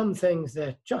 there are some things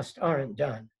that just aren't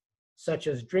done, such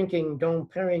as drinking Dom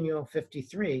Perignon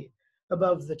 53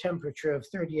 above the temperature of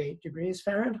 38 degrees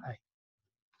Fahrenheit."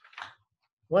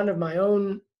 One of my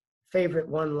own favorite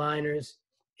one-liners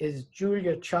is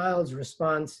Julia Child's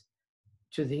response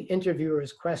to the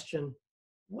interviewer's question,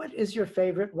 "What is your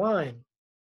favorite wine?"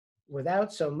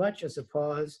 Without so much as a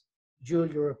pause,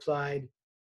 Julia replied,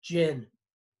 "Gin."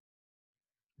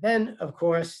 Then, of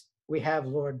course, we have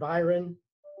Lord Byron,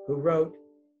 who wrote,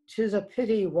 "'Tis a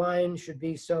pity wine should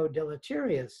be so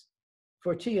deleterious,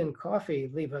 for tea and coffee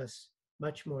leave us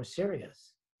much more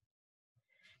serious."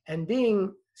 And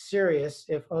being serious,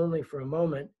 if only for a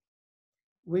moment,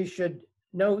 we should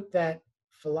note that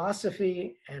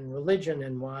philosophy and religion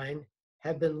and wine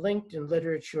have been linked in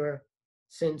literature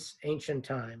since ancient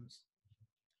times.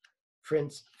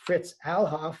 Fritz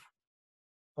Alhoff,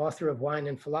 author of Wine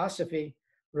and Philosophy,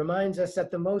 reminds us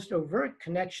that the most overt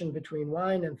connection between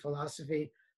wine and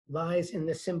philosophy lies in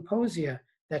the symposia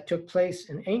that took place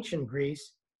in ancient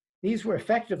Greece. These were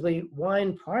effectively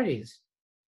wine parties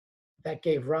that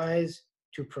gave rise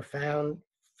to profound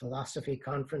philosophy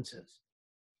conferences.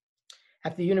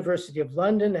 At the University of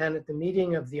London and at the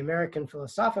meeting of the American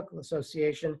Philosophical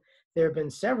Association, there have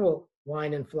been several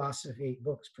wine and philosophy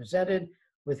books presented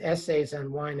with essays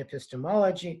on wine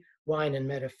epistemology, wine and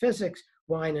metaphysics,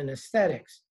 wine and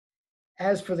aesthetics.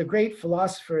 As for the great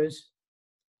philosophers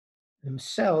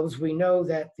themselves, we know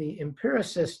that the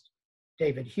empiricist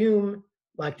David Hume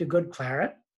liked a good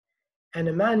claret, and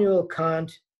Immanuel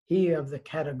Kant, he of the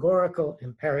categorical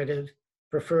imperative,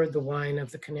 preferred the wine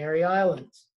of the Canary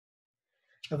Islands.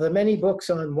 Of the many books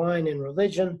on wine and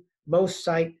religion, Most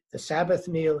cite the Sabbath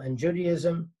meal in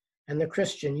Judaism and the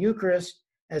Christian Eucharist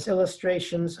as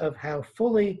illustrations of how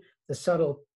fully the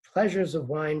subtle pleasures of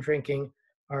wine drinking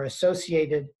are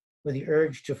associated with the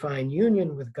urge to find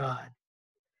union with God.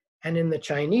 And in the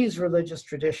Chinese religious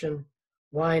tradition,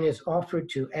 wine is offered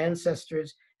to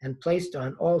ancestors and placed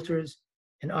on altars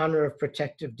in honor of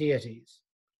protective deities.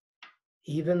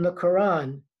 Even the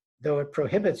Quran, though it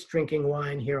prohibits drinking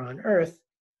wine here on earth,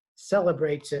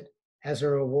 celebrates it as a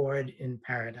reward in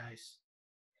paradise.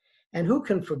 And who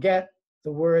can forget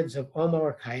the words of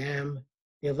Omar Khayyam,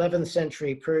 the 11th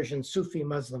century Persian Sufi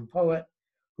Muslim poet,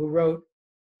 who wrote,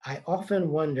 "I often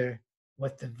wonder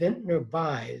what the vintner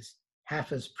buys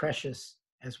half as precious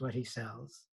as what he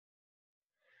sells."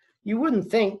 You wouldn't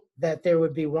think that there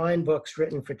would be wine books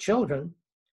written for children,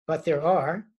 but there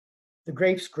are. The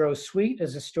Grapes Grow Sweet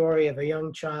is a story of a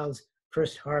young child's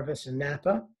first harvest in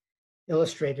Napa,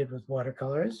 illustrated with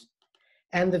watercolors.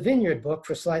 And the Vineyard book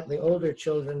for slightly older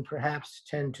children, perhaps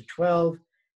 10 to 12,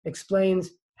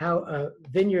 explains how a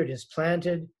vineyard is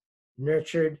planted,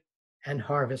 nurtured, and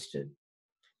harvested.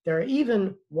 There are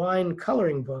even wine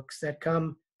coloring books that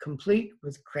come complete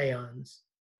with crayons.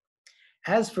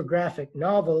 As for graphic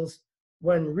novels,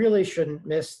 one really shouldn't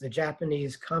miss the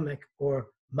Japanese comic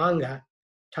or manga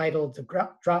titled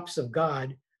The Drops of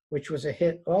God, which was a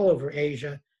hit all over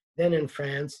Asia, then in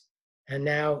France, and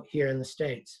now here in the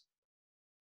States.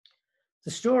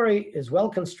 The story is well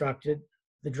constructed,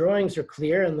 the drawings are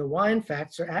clear, and the wine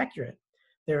facts are accurate.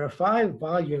 There are 5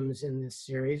 volumes in this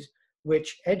series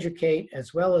which educate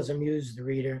as well as amuse the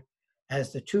reader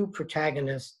as the 2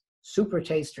 protagonists, super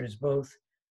tasters both,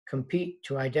 compete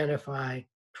to identify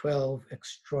 12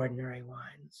 extraordinary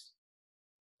wines.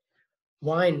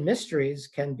 Wine mysteries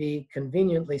can be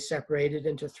conveniently separated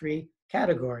into 3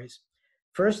 categories.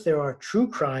 First, there are true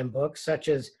crime books such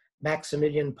as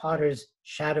Maximilian Potter's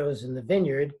Shadows in the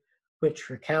Vineyard, which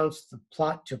recounts the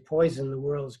plot to poison the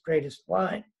world's greatest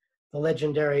wine, the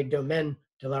legendary Domaine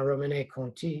de la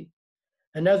Romanée-Conti.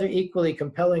 Another equally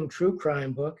compelling true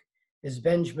crime book is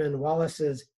Benjamin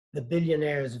Wallace's The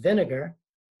Billionaire's Vinegar,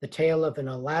 the tale of an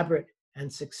elaborate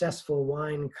and successful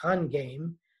wine con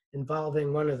game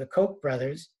involving one of the Koch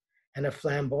brothers and a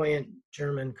flamboyant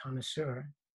German connoisseur.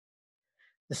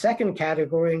 The second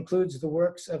category includes the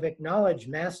works of acknowledged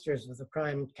masters of the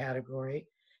crime category,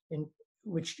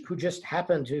 who just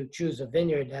happen to choose a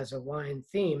vineyard as a wine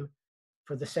theme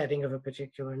for the setting of a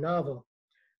particular novel.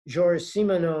 Georges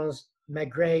Simenon's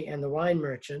Maigret and the Wine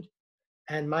Merchant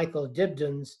and Michael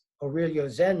Dibdin's Aurelio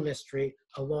Zen mystery,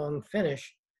 A Long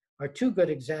Finish, are 2 good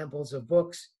examples of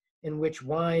books in which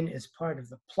wine is part of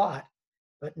the plot,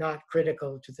 but not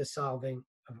critical to the solving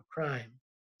of a crime.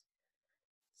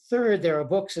 Third, there are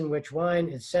books in which wine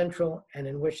is central and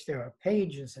in which there are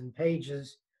pages and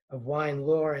pages of wine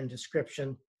lore and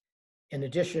description, in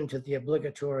addition to the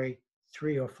obligatory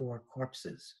 3 or 4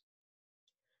 corpses.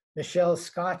 Michelle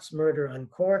Scott's Murder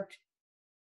Uncorked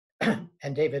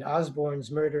and David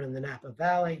Osborne's Murder in the Napa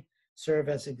Valley serve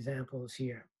as examples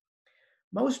here.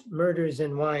 Most murders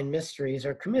in wine mysteries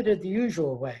are committed the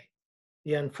usual way.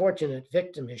 The unfortunate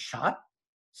victim is shot,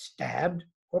 stabbed,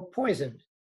 or poisoned.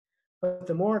 But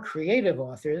the more creative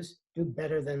authors do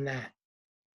better than that,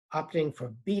 opting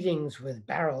for beatings with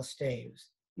barrel staves,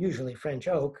 usually French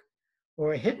oak,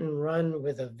 or a hit and run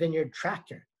with a vineyard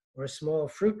tractor or a small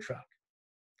fruit truck.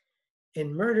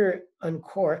 In Murder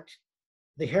Uncorked,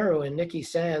 the heroine, Nikki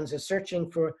Sands, is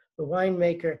searching for the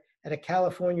winemaker at a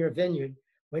California vineyard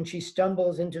when she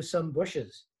stumbles into some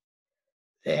bushes.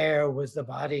 There was the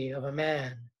body of a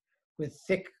man with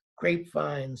thick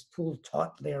grapevines pulled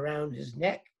tautly around his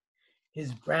neck,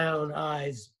 his brown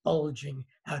eyes bulging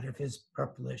out of his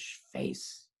purplish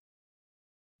face.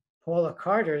 Paula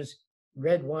Carter's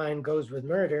Red Wine Goes with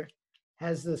Murder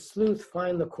has the sleuth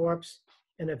find the corpse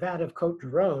in a vat of Côte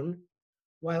d'Rône,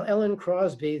 while Ellen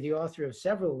Crosby, the author of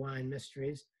several wine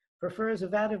mysteries, prefers a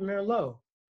vat of Merlot,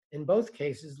 in both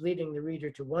cases leading the reader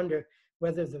to wonder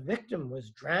whether the victim was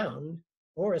drowned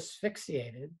or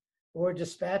asphyxiated or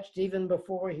dispatched even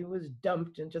before he was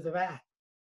dumped into the vat.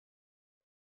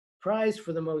 Prize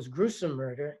for the most gruesome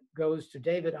murder goes to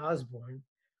David Osborne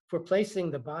for placing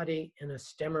the body in a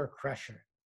stemmer crusher.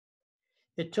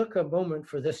 It took a moment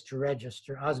for this to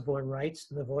register, Osborne writes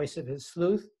in the voice of his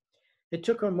sleuth. It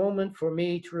took a moment for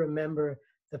me to remember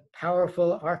the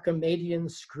powerful Archimedean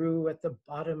screw at the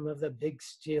bottom of the big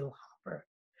steel hopper.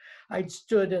 I'd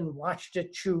stood and watched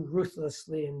it chew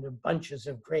ruthlessly into bunches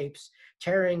of grapes,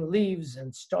 tearing leaves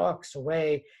and stalks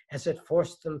away as it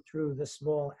forced them through the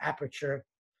small aperture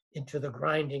into the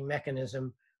grinding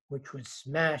mechanism, which would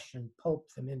smash and pulp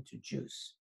them into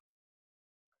juice.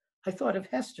 I thought of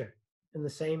Hester in the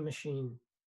same machine,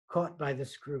 caught by the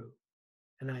screw,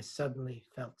 and I suddenly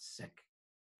felt sick.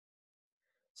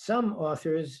 Some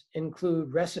authors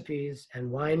include recipes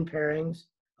and wine pairings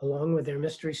along with their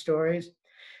mystery stories,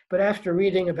 but after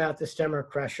reading about the stemmer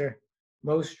crusher,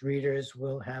 most readers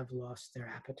will have lost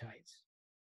their appetites.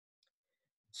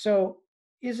 So,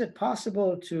 is it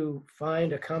possible to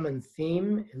find a common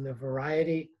theme in the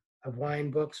variety of wine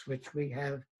books which we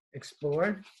have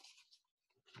explored?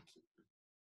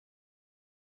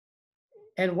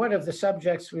 And what of the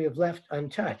subjects we have left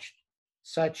untouched,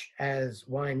 such as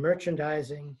wine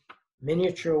merchandising,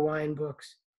 miniature wine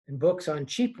books, and books on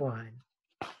cheap wine,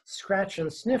 scratch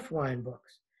and sniff wine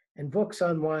books, and books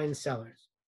on wine cellars?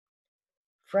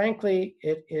 Frankly,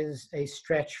 it is a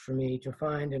stretch for me to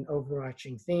find an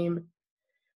overarching theme,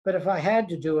 but if I had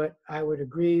to do it, I would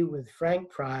agree with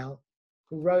Frank Pryl,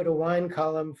 who wrote a wine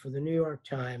column for the New York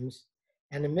Times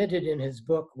and admitted in his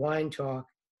book, Wine Talk,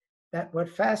 that what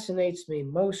fascinates me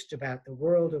most about the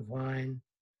world of wine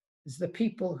is the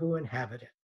people who inhabit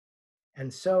it.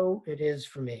 And so it is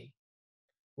for me.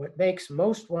 What makes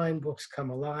most wine books come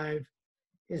alive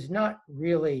is not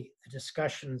really the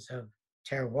discussions of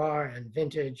terroir and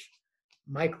vintage,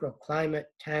 microclimate,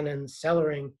 tannins,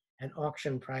 cellaring, and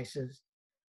auction prices,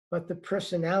 but the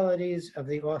personalities of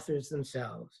the authors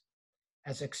themselves,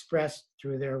 as expressed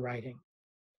through their writing.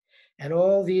 And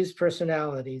all these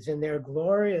personalities, in their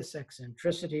glorious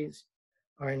eccentricities,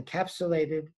 are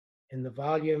encapsulated in the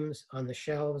volumes on the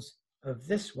shelves of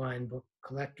this wine book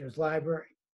collector's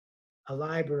library, a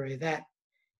library that,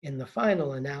 in the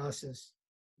final analysis,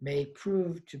 may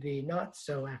prove to be not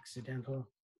so accidental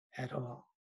at all.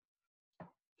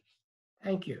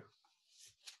 Thank you.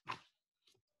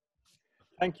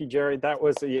 Thank you, Jerry. That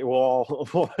was,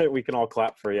 well, we can all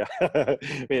clap for you.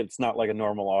 It's not like a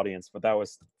normal audience, but that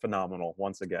was phenomenal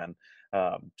once again.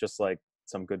 Just like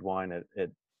some good wine,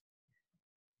 it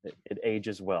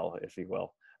ages well, if you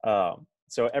will.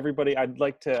 So everybody, I'd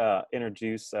like to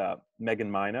introduce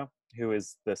Megan Mina, who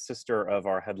is the sister of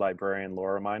our head librarian,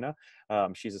 Laura Mina.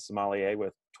 She's a sommelier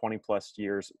with 20 plus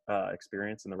years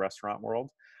experience in the restaurant world.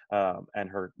 And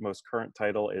her most current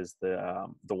title is the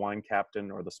wine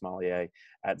captain or the sommelier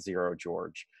at Zero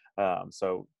George.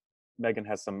 So Megan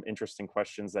has some interesting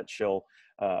questions that she'll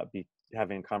be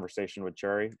having a conversation with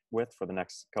Jerry with for the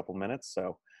next couple minutes.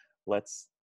 So let's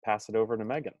pass it over to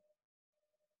Megan.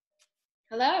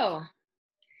 Hello.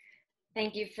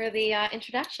 Thank you for the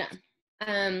introduction.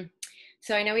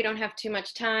 So I know we don't have too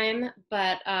much time,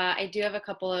 but I do have a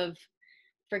couple of,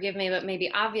 forgive me, but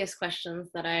maybe obvious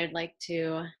questions that I'd like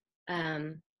to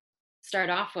start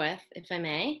off with, if I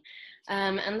may.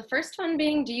 And the first one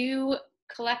being, do you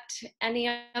collect any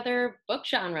other book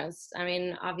genres? I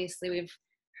mean, obviously we've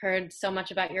heard so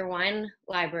much about your wine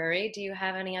library. Do you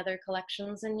have any other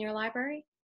collections in your library?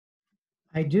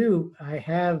 I do. I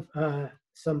have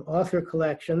some author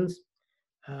collections,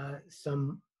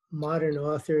 some modern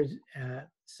authors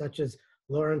such as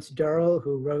Lawrence Durrell,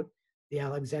 who wrote the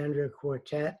Alexandria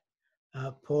Quartet,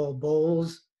 Paul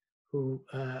Bowles, who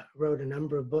wrote a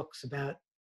number of books about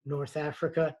North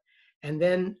Africa. And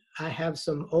then I have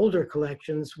some older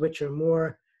collections which are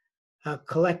more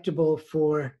collectible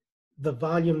for the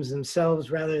volumes themselves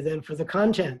rather than for the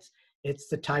contents. It's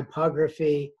the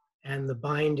typography and the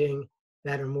binding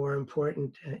that are more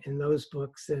important in those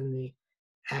books than the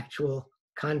actual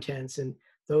contents. And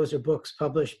those are books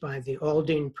published by the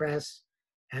Aldine Press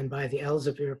and by the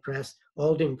Elsevier Press.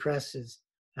 Aldine Press is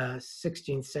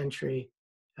 16th century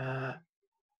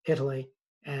Italy,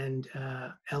 and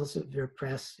Elsevier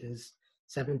Press is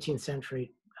 17th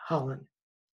century Holland.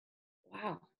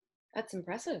 Wow, that's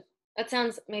impressive. That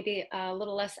sounds maybe a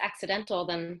little less accidental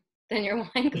than your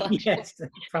wine collection. Yes,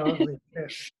 that's probably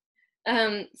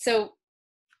true. So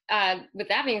with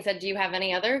that being said, do you have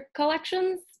any other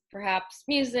collections? Perhaps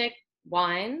music,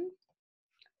 wine?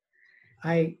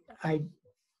 I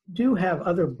do have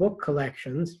other book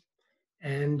collections,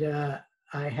 and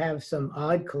I have some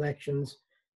odd collections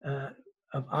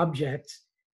of objects.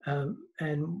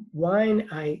 And wine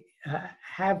I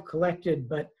have collected,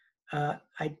 but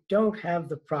I don't have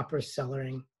the proper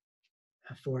cellaring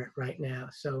for it right now.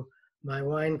 So my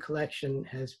wine collection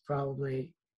has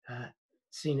probably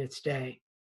seen its day.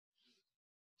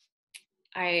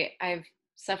 I've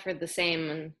suffered the same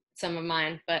in some of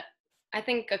mine, but I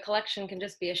think a collection can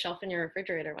just be a shelf in your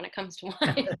refrigerator when it comes to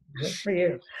wine. Good for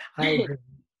you. I agree.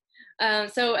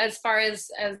 So as far as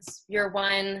your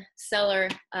wine cellar,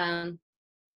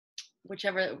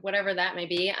 whatever that may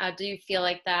be, do you feel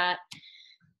like that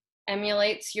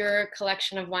emulates your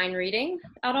collection of wine reading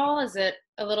at all? Is it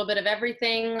a little bit of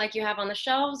everything like you have on the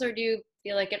shelves, or do you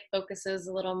feel like it focuses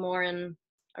a little more in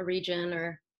a region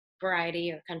or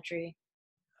variety or country?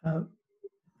 Uh,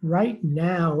 right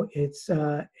now, it's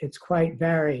quite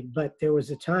varied, but there was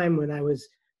a time when I was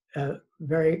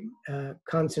very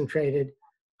concentrated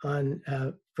on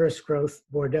first growth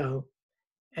Bordeaux,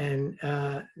 and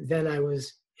then I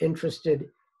was interested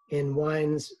in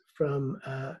wines from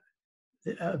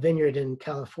a vineyard in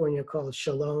California called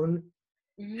Chalone,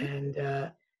 Hmm.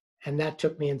 and that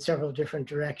took me in several different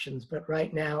directions. But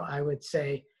right now, I would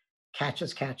say catch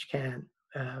as catch can,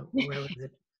 wherever the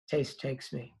taste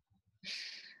takes me.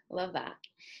 Love that.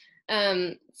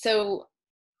 So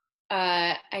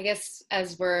I guess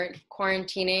as we're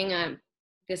quarantining,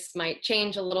 this might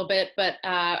change a little bit, but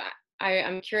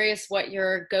I'm curious what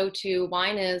your go-to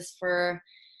wine is for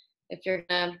if you're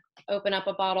gonna open up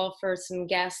a bottle for some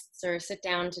guests or sit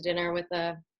down to dinner with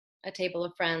a table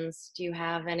of friends. Do you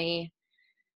have any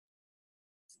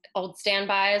old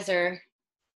standbys, or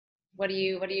what do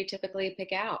you typically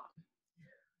pick out?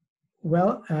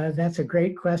 Well, that's a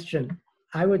great question.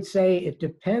 I would say it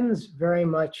depends very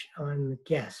much on the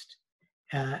guest,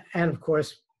 and of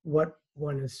course, what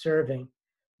one is serving.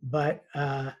 But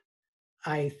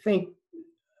I think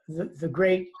the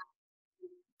great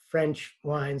French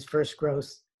wines, first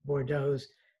growth Bordeaux's,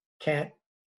 can't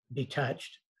be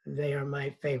touched. They are my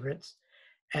favorites.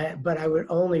 But I would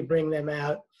only bring them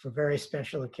out for very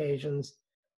special occasions.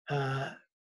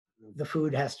 The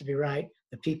food has to be right,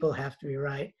 the people have to be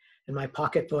right, and my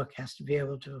pocketbook has to be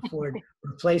able to afford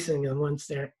replacing them once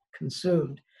they're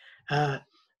consumed.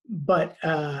 But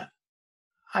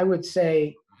I would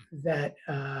say that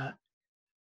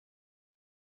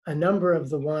a number of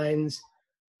the wines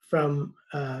from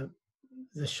the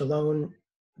Chalone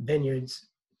vineyards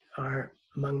are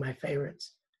among my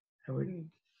favorites. I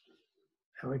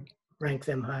would rank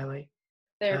them highly.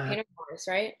 They're Uh, Pinot Noirs,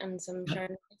 right? And some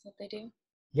Chardonnays that they do. Oh,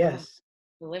 yes.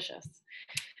 delicious.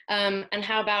 And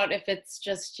how about if it's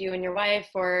just you and your wife,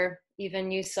 or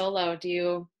even you solo? Do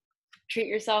you treat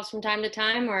yourselves from time to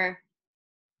time, or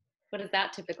what does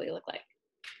that typically look like?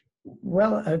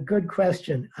 Well, a good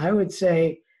question. I would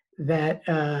say that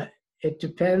it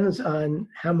depends on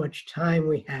how much time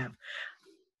we have.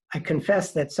 I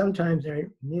confess that sometimes our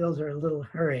meals are a little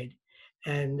hurried,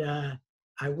 and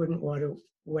I wouldn't want to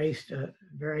waste a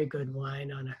very good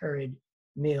wine on a hurried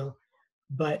meal.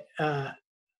 But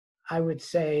I would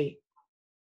say,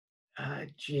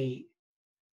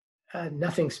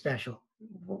 nothing special.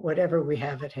 Whatever we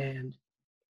have at hand.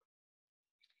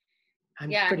 I'm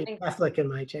Yeah, I pretty think Catholic in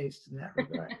my taste in that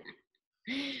regard.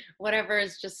 whatever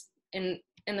is just in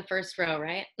the first row,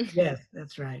 right? Yes,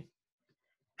 that's right.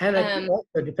 And it Um,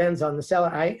 also depends on the cellar.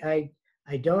 I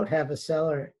don't have a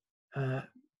cellar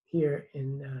here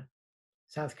in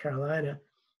South Carolina.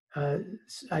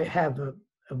 I have a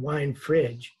wine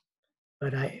fridge,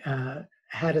 but I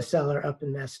had a cellar up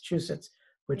in Massachusetts,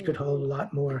 which could hold a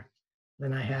lot more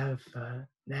than I have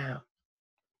now.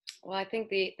 well, I think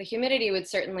the humidity would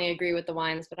certainly agree with the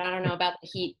wines, but I don't know about the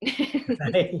heat.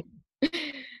 Right?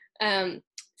 um,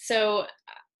 so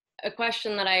a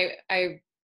question that I'm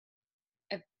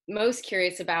most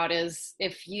curious about is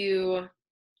if you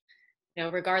know,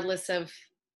 regardless of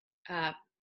uh,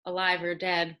 alive or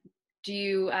dead, do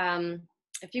you,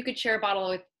 if you could share a bottle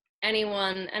with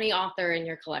anyone, any author in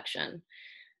your collection,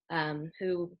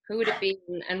 who would it be,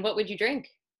 and what would you drink?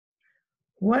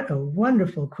 What a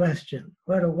wonderful question.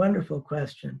 What a wonderful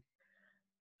question.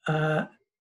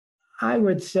 I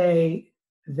would say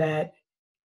that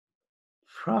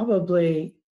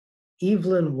probably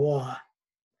Evelyn Waugh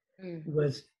Mm.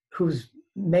 whose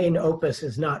main opus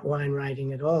is not wine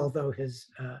writing at all, though his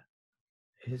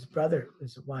brother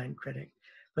was a wine critic.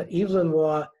 But Evelyn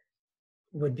Waugh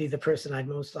would be the person I'd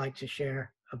most like to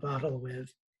share a bottle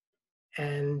with.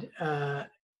 And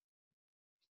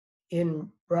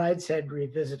in Brideshead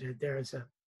Revisited, there is a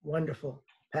wonderful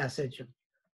passage of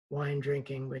wine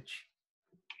drinking, which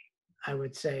I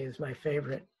would say is my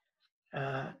favorite.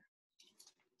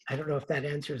 I don't know if that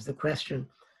answers the question,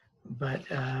 but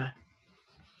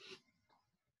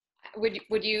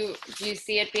Would you do you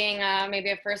see it being maybe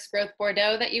a first growth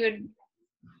Bordeaux that you would?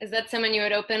 Is that someone you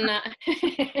would open?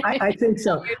 I think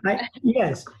so.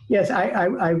 Yes.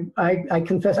 I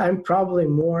confess I'm probably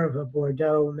more of a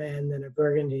Bordeaux man than a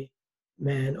Burgundy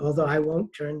man, although I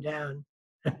won't turn down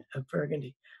a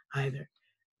Burgundy either.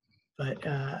 But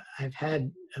I've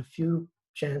had a few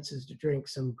chances to drink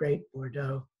some great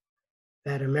Bordeaux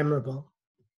that are memorable.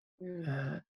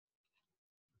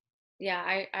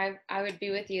 Yeah, I would be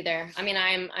with you there. I mean,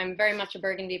 I'm very much a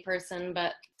Burgundy person,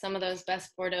 but some of those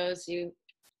best Bordeaux,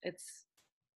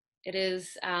 it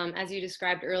is as you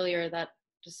described earlier, that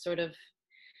just sort of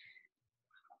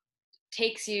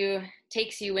takes you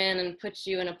in and puts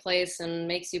you in a place and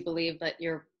makes you believe that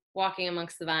you're walking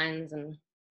amongst the vines. And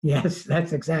Yes,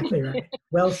 that's exactly right.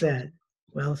 Well said.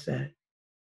 Well said.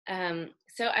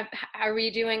 So are we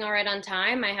doing all right on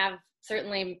time? I have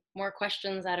certainly more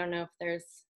questions. I don't know if there's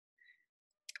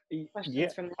questions Yeah,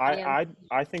 from the audience.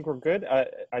 I think we're good.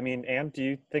 I mean, Anne, do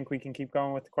you think we can keep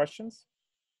going with the questions?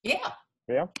 Yeah.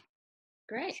 Yeah.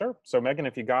 Great. Sure. So Megan,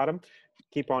 if you got them,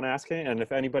 keep on asking. And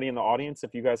if anybody in the audience,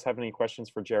 if you guys have any questions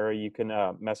for Jerry, you can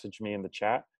message me in the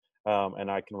chat,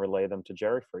 and I can relay them to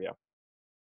Jerry for you.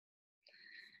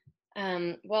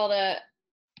 Well,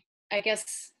 I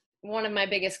guess one of my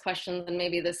biggest questions, and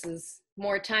maybe this is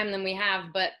more time than we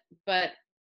have, but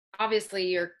obviously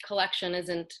your collection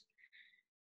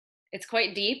it's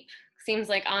quite deep. Seems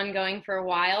like ongoing for a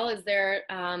while. Is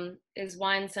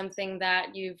wine something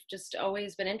that you've just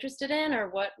always been interested in, or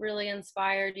what really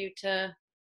inspired you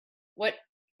what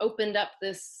opened up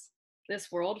this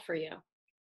world for you?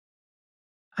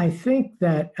 I think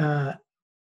that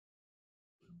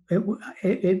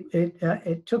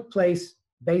it took place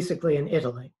basically in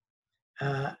Italy.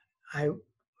 I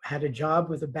had a job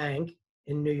with a bank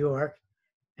in New York,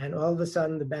 and all of a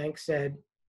sudden the bank said,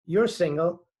 "You're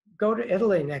single, go to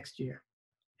Italy next year."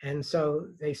 And so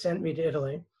they sent me to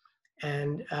Italy,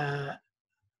 and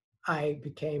I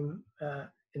became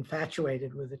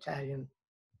infatuated with Italian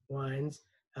wines,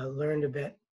 learned a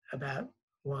bit about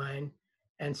wine,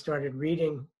 and started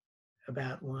reading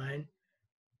about wine.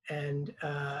 And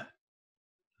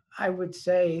I would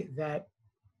say that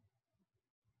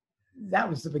that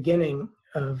was the beginning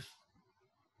of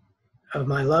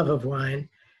my love of wine.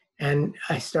 And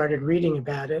I started reading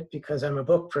about it because I'm a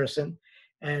book person,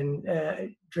 and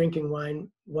drinking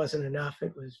wine wasn't enough.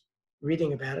 It was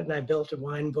reading about it, and I built a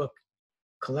wine book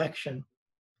collection.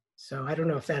 So I don't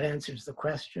know if that answers the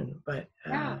question, but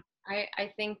Yeah,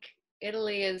 I think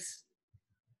Italy is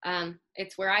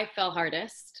it's where I fell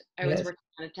hardest. I was yes, working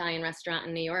at an Italian restaurant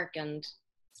in New York and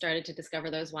started to discover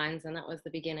those wines, and that was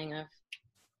the beginning of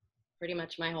pretty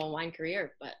much my whole wine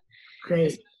career. But great.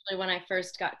 especially when I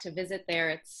first got to visit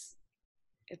there, it's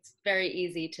very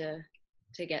easy to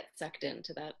get sucked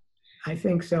into that. I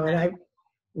think so. And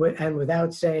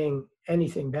without saying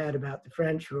anything bad about the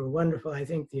French, who are wonderful, I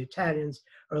think the Italians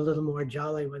are a little more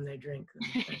jolly when they drink than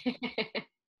the French.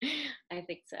 I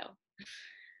think so.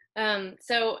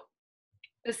 So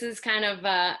this is kind of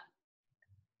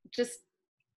just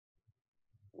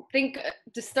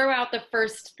throw out the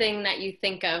first thing that you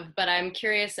think of, but I'm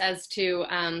curious as to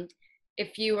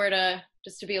if you were to,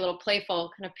 just to be a little playful,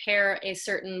 kind of pair a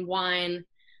certain wine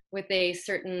with a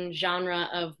certain genre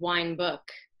of wine book.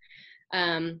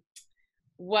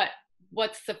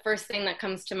 What's the first thing that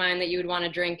comes to mind that you would want to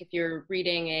drink if you're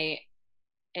reading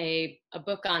a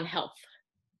book on health?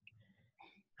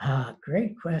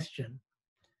 Great question.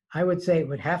 I would say it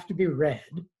would have to be red,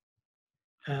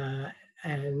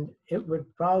 and it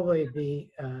would probably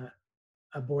be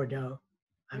a Bordeaux,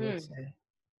 I would say.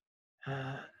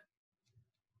 It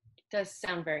does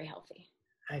sound very healthy.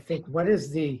 I think, I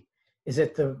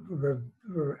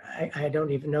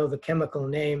don't even know the chemical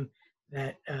name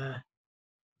that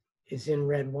is in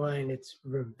red wine. It's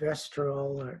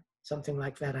resveratrol or something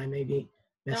like that. I may be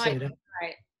messing it up.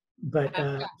 Right. But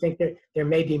I think there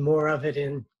may be more of it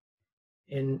in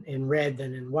red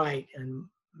than in white, and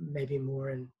maybe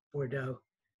more in Bordeaux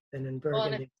than in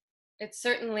Burgundy. Well, it's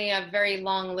certainly a very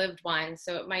long-lived wine,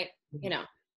 so it might,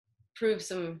 prove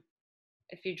some.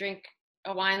 If you drink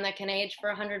a wine that can age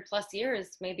for 100+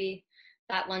 years, maybe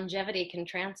that longevity can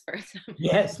transfer some.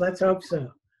 Yes, let's hope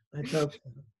so. Let's hope so.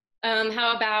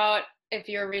 How about if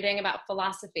you're reading about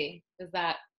philosophy? Does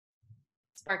that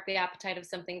spark the appetite of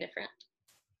something different?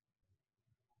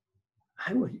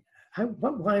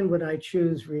 What wine would I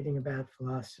choose reading about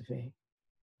philosophy?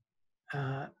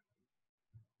 I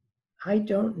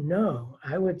don't know.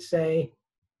 I would say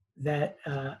that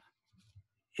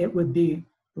it would be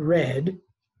red,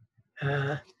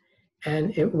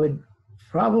 and it would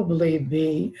probably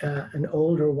be an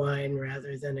older wine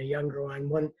rather than a younger wine,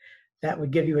 one that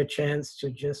would give you a chance to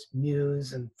just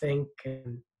muse and think,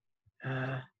 and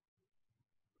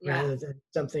rather than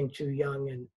something too young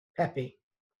and peppy.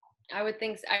 I would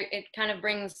think so. It kind of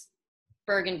brings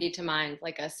Burgundy to mind,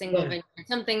 like a single vineyard,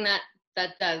 something that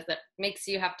makes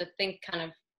you have to think kind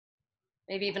of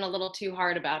maybe even a little too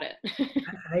hard about it.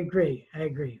 I agree.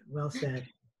 Well said.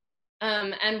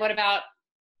 And what about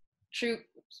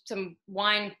some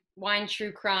wine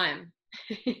true crime?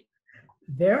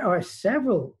 There are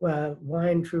several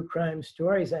wine true crime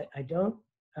stories. I don't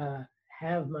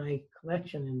have my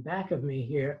collection in back of me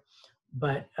here,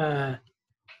 but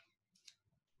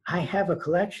I have a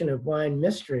collection of wine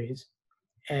mysteries,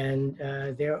 and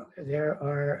there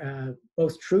are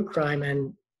both true crime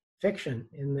and fiction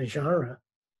in the genre.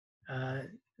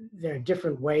 There are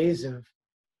different ways of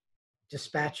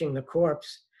dispatching the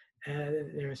corpse.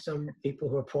 There are some people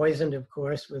who are poisoned, of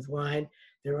course, with wine.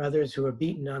 There are others who are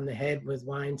beaten on the head with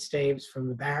wine staves from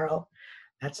the barrel.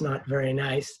 That's not very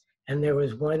nice. And there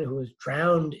was one who was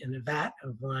drowned in a vat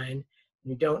of wine.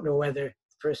 You don't know whether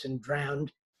the person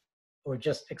drowned or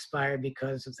just expired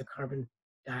because of the carbon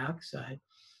dioxide.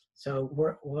 So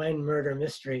wine murder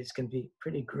mysteries can be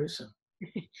pretty gruesome.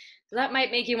 So that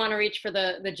might make you want to reach for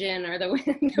the gin or the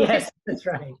Yes, that's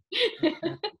right.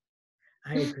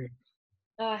 I agree.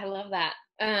 Oh, I love that.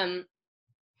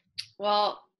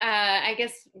 Well, I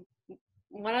guess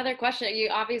one other question. You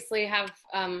obviously have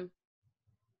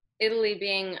Italy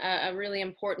being a really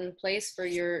important place for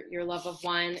your love of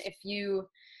wine. If you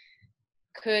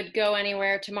could go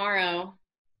anywhere tomorrow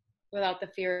without the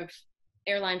fear of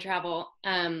airline travel,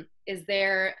 is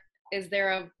there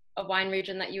a wine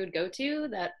region that you would go to?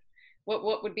 That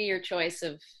what would be your choice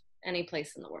of any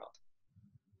place in the world?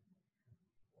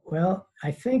 Well,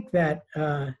 I think that,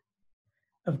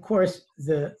 of course,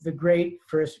 the great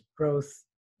first growth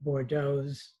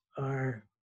Bordeaux's are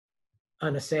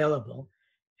unassailable.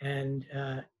 And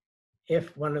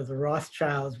if one of the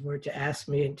Rothschilds were to ask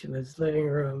me into his living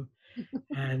room,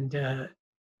 and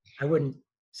I wouldn't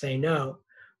say no,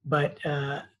 but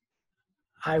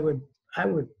I would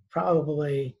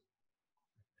probably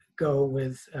go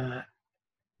with a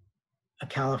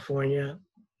California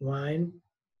wine,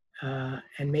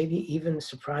 and maybe even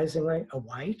surprisingly a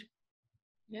white.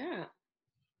 Yeah.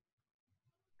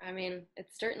 I mean,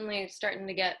 it's certainly starting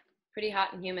to get pretty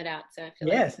hot and humid out, so I feel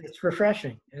yes, it's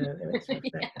refreshing. It's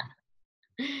refreshing.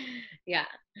 Yeah.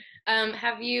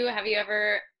 Have you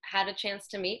ever had a chance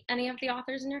to meet any of the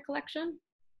authors in your collection?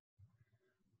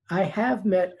 I have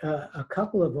met a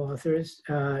couple of authors,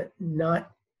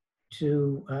 not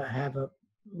to have a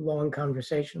long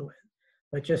conversation with,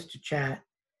 but just to chat.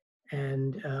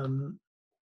 And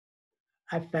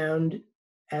I found,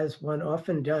 as one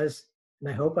often does, and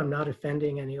I hope I'm not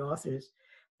offending any authors,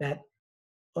 that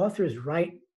authors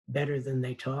write better than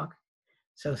they talk.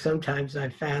 So sometimes I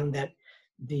found that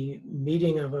the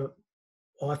meeting of an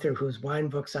author whose wine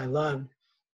books I loved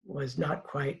was not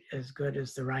quite as good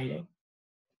as the writing,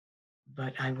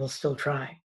 but I will still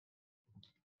try.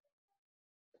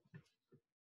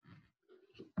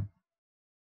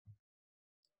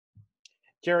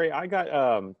 Jerry, I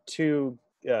got two.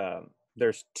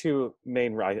 There's two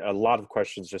main. A lot of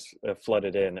questions just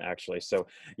flooded in, actually. So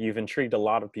you've intrigued a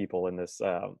lot of people in this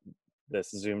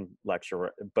this Zoom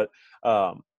lecture. But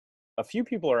a few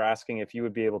people are asking if you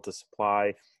would be able to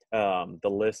supply the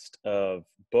list of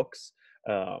books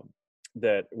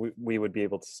that we would be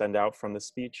able to send out from the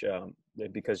speech,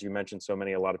 because you mentioned so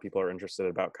many. A lot of people are interested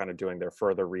about kind of doing their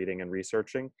further reading and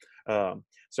researching.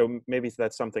 So maybe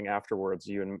that's something afterwards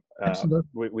you and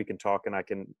we can talk,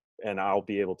 and I'll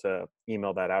be able to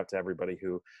email that out to everybody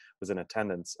who was in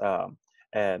attendance.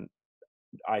 And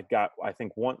I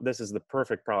think this is the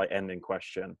perfect probably ending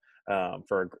question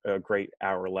for a great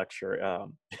hour lecture.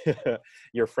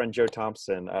 Your friend Joe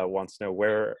Thompson wants to know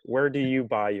where do you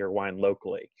buy your wine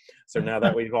locally? So now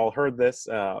that we've all heard this,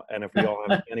 and if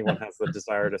anyone has the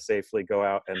desire to safely go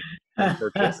out and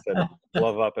purchase and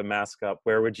glove up and mask up,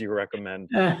 where would you recommend?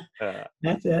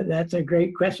 That's a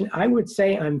great question. I would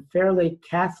say I'm fairly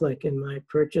Catholic in my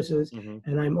purchases,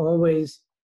 and I'm always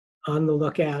on the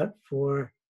lookout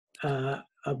for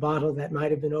a bottle that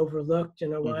might have been overlooked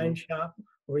in a wine shop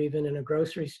or even in a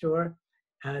grocery store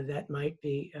that might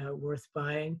be worth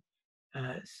buying.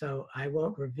 So I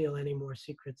won't reveal any more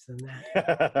secrets than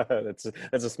that.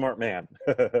 That's a smart man.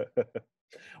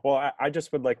 Well, I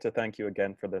just would like to thank you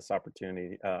again for this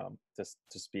opportunity to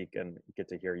speak and get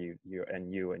to hear you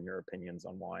and your opinions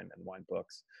on wine and wine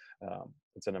books.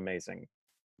 It's an amazing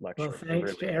lecture. Well,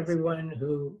 thanks to everyone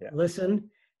who listened,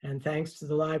 and thanks to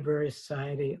the Library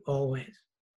Society always.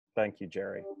 Thank you,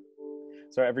 Jerry.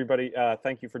 So everybody,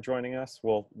 thank you for joining us.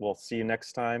 We'll see you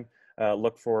next time.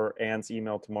 Look for Anne's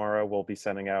email tomorrow. We'll be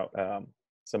sending out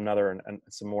some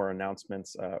more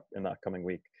announcements in the upcoming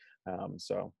week.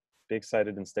 So be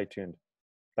excited and stay tuned.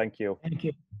 Thank you. Thank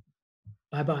you.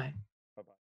 Bye-bye.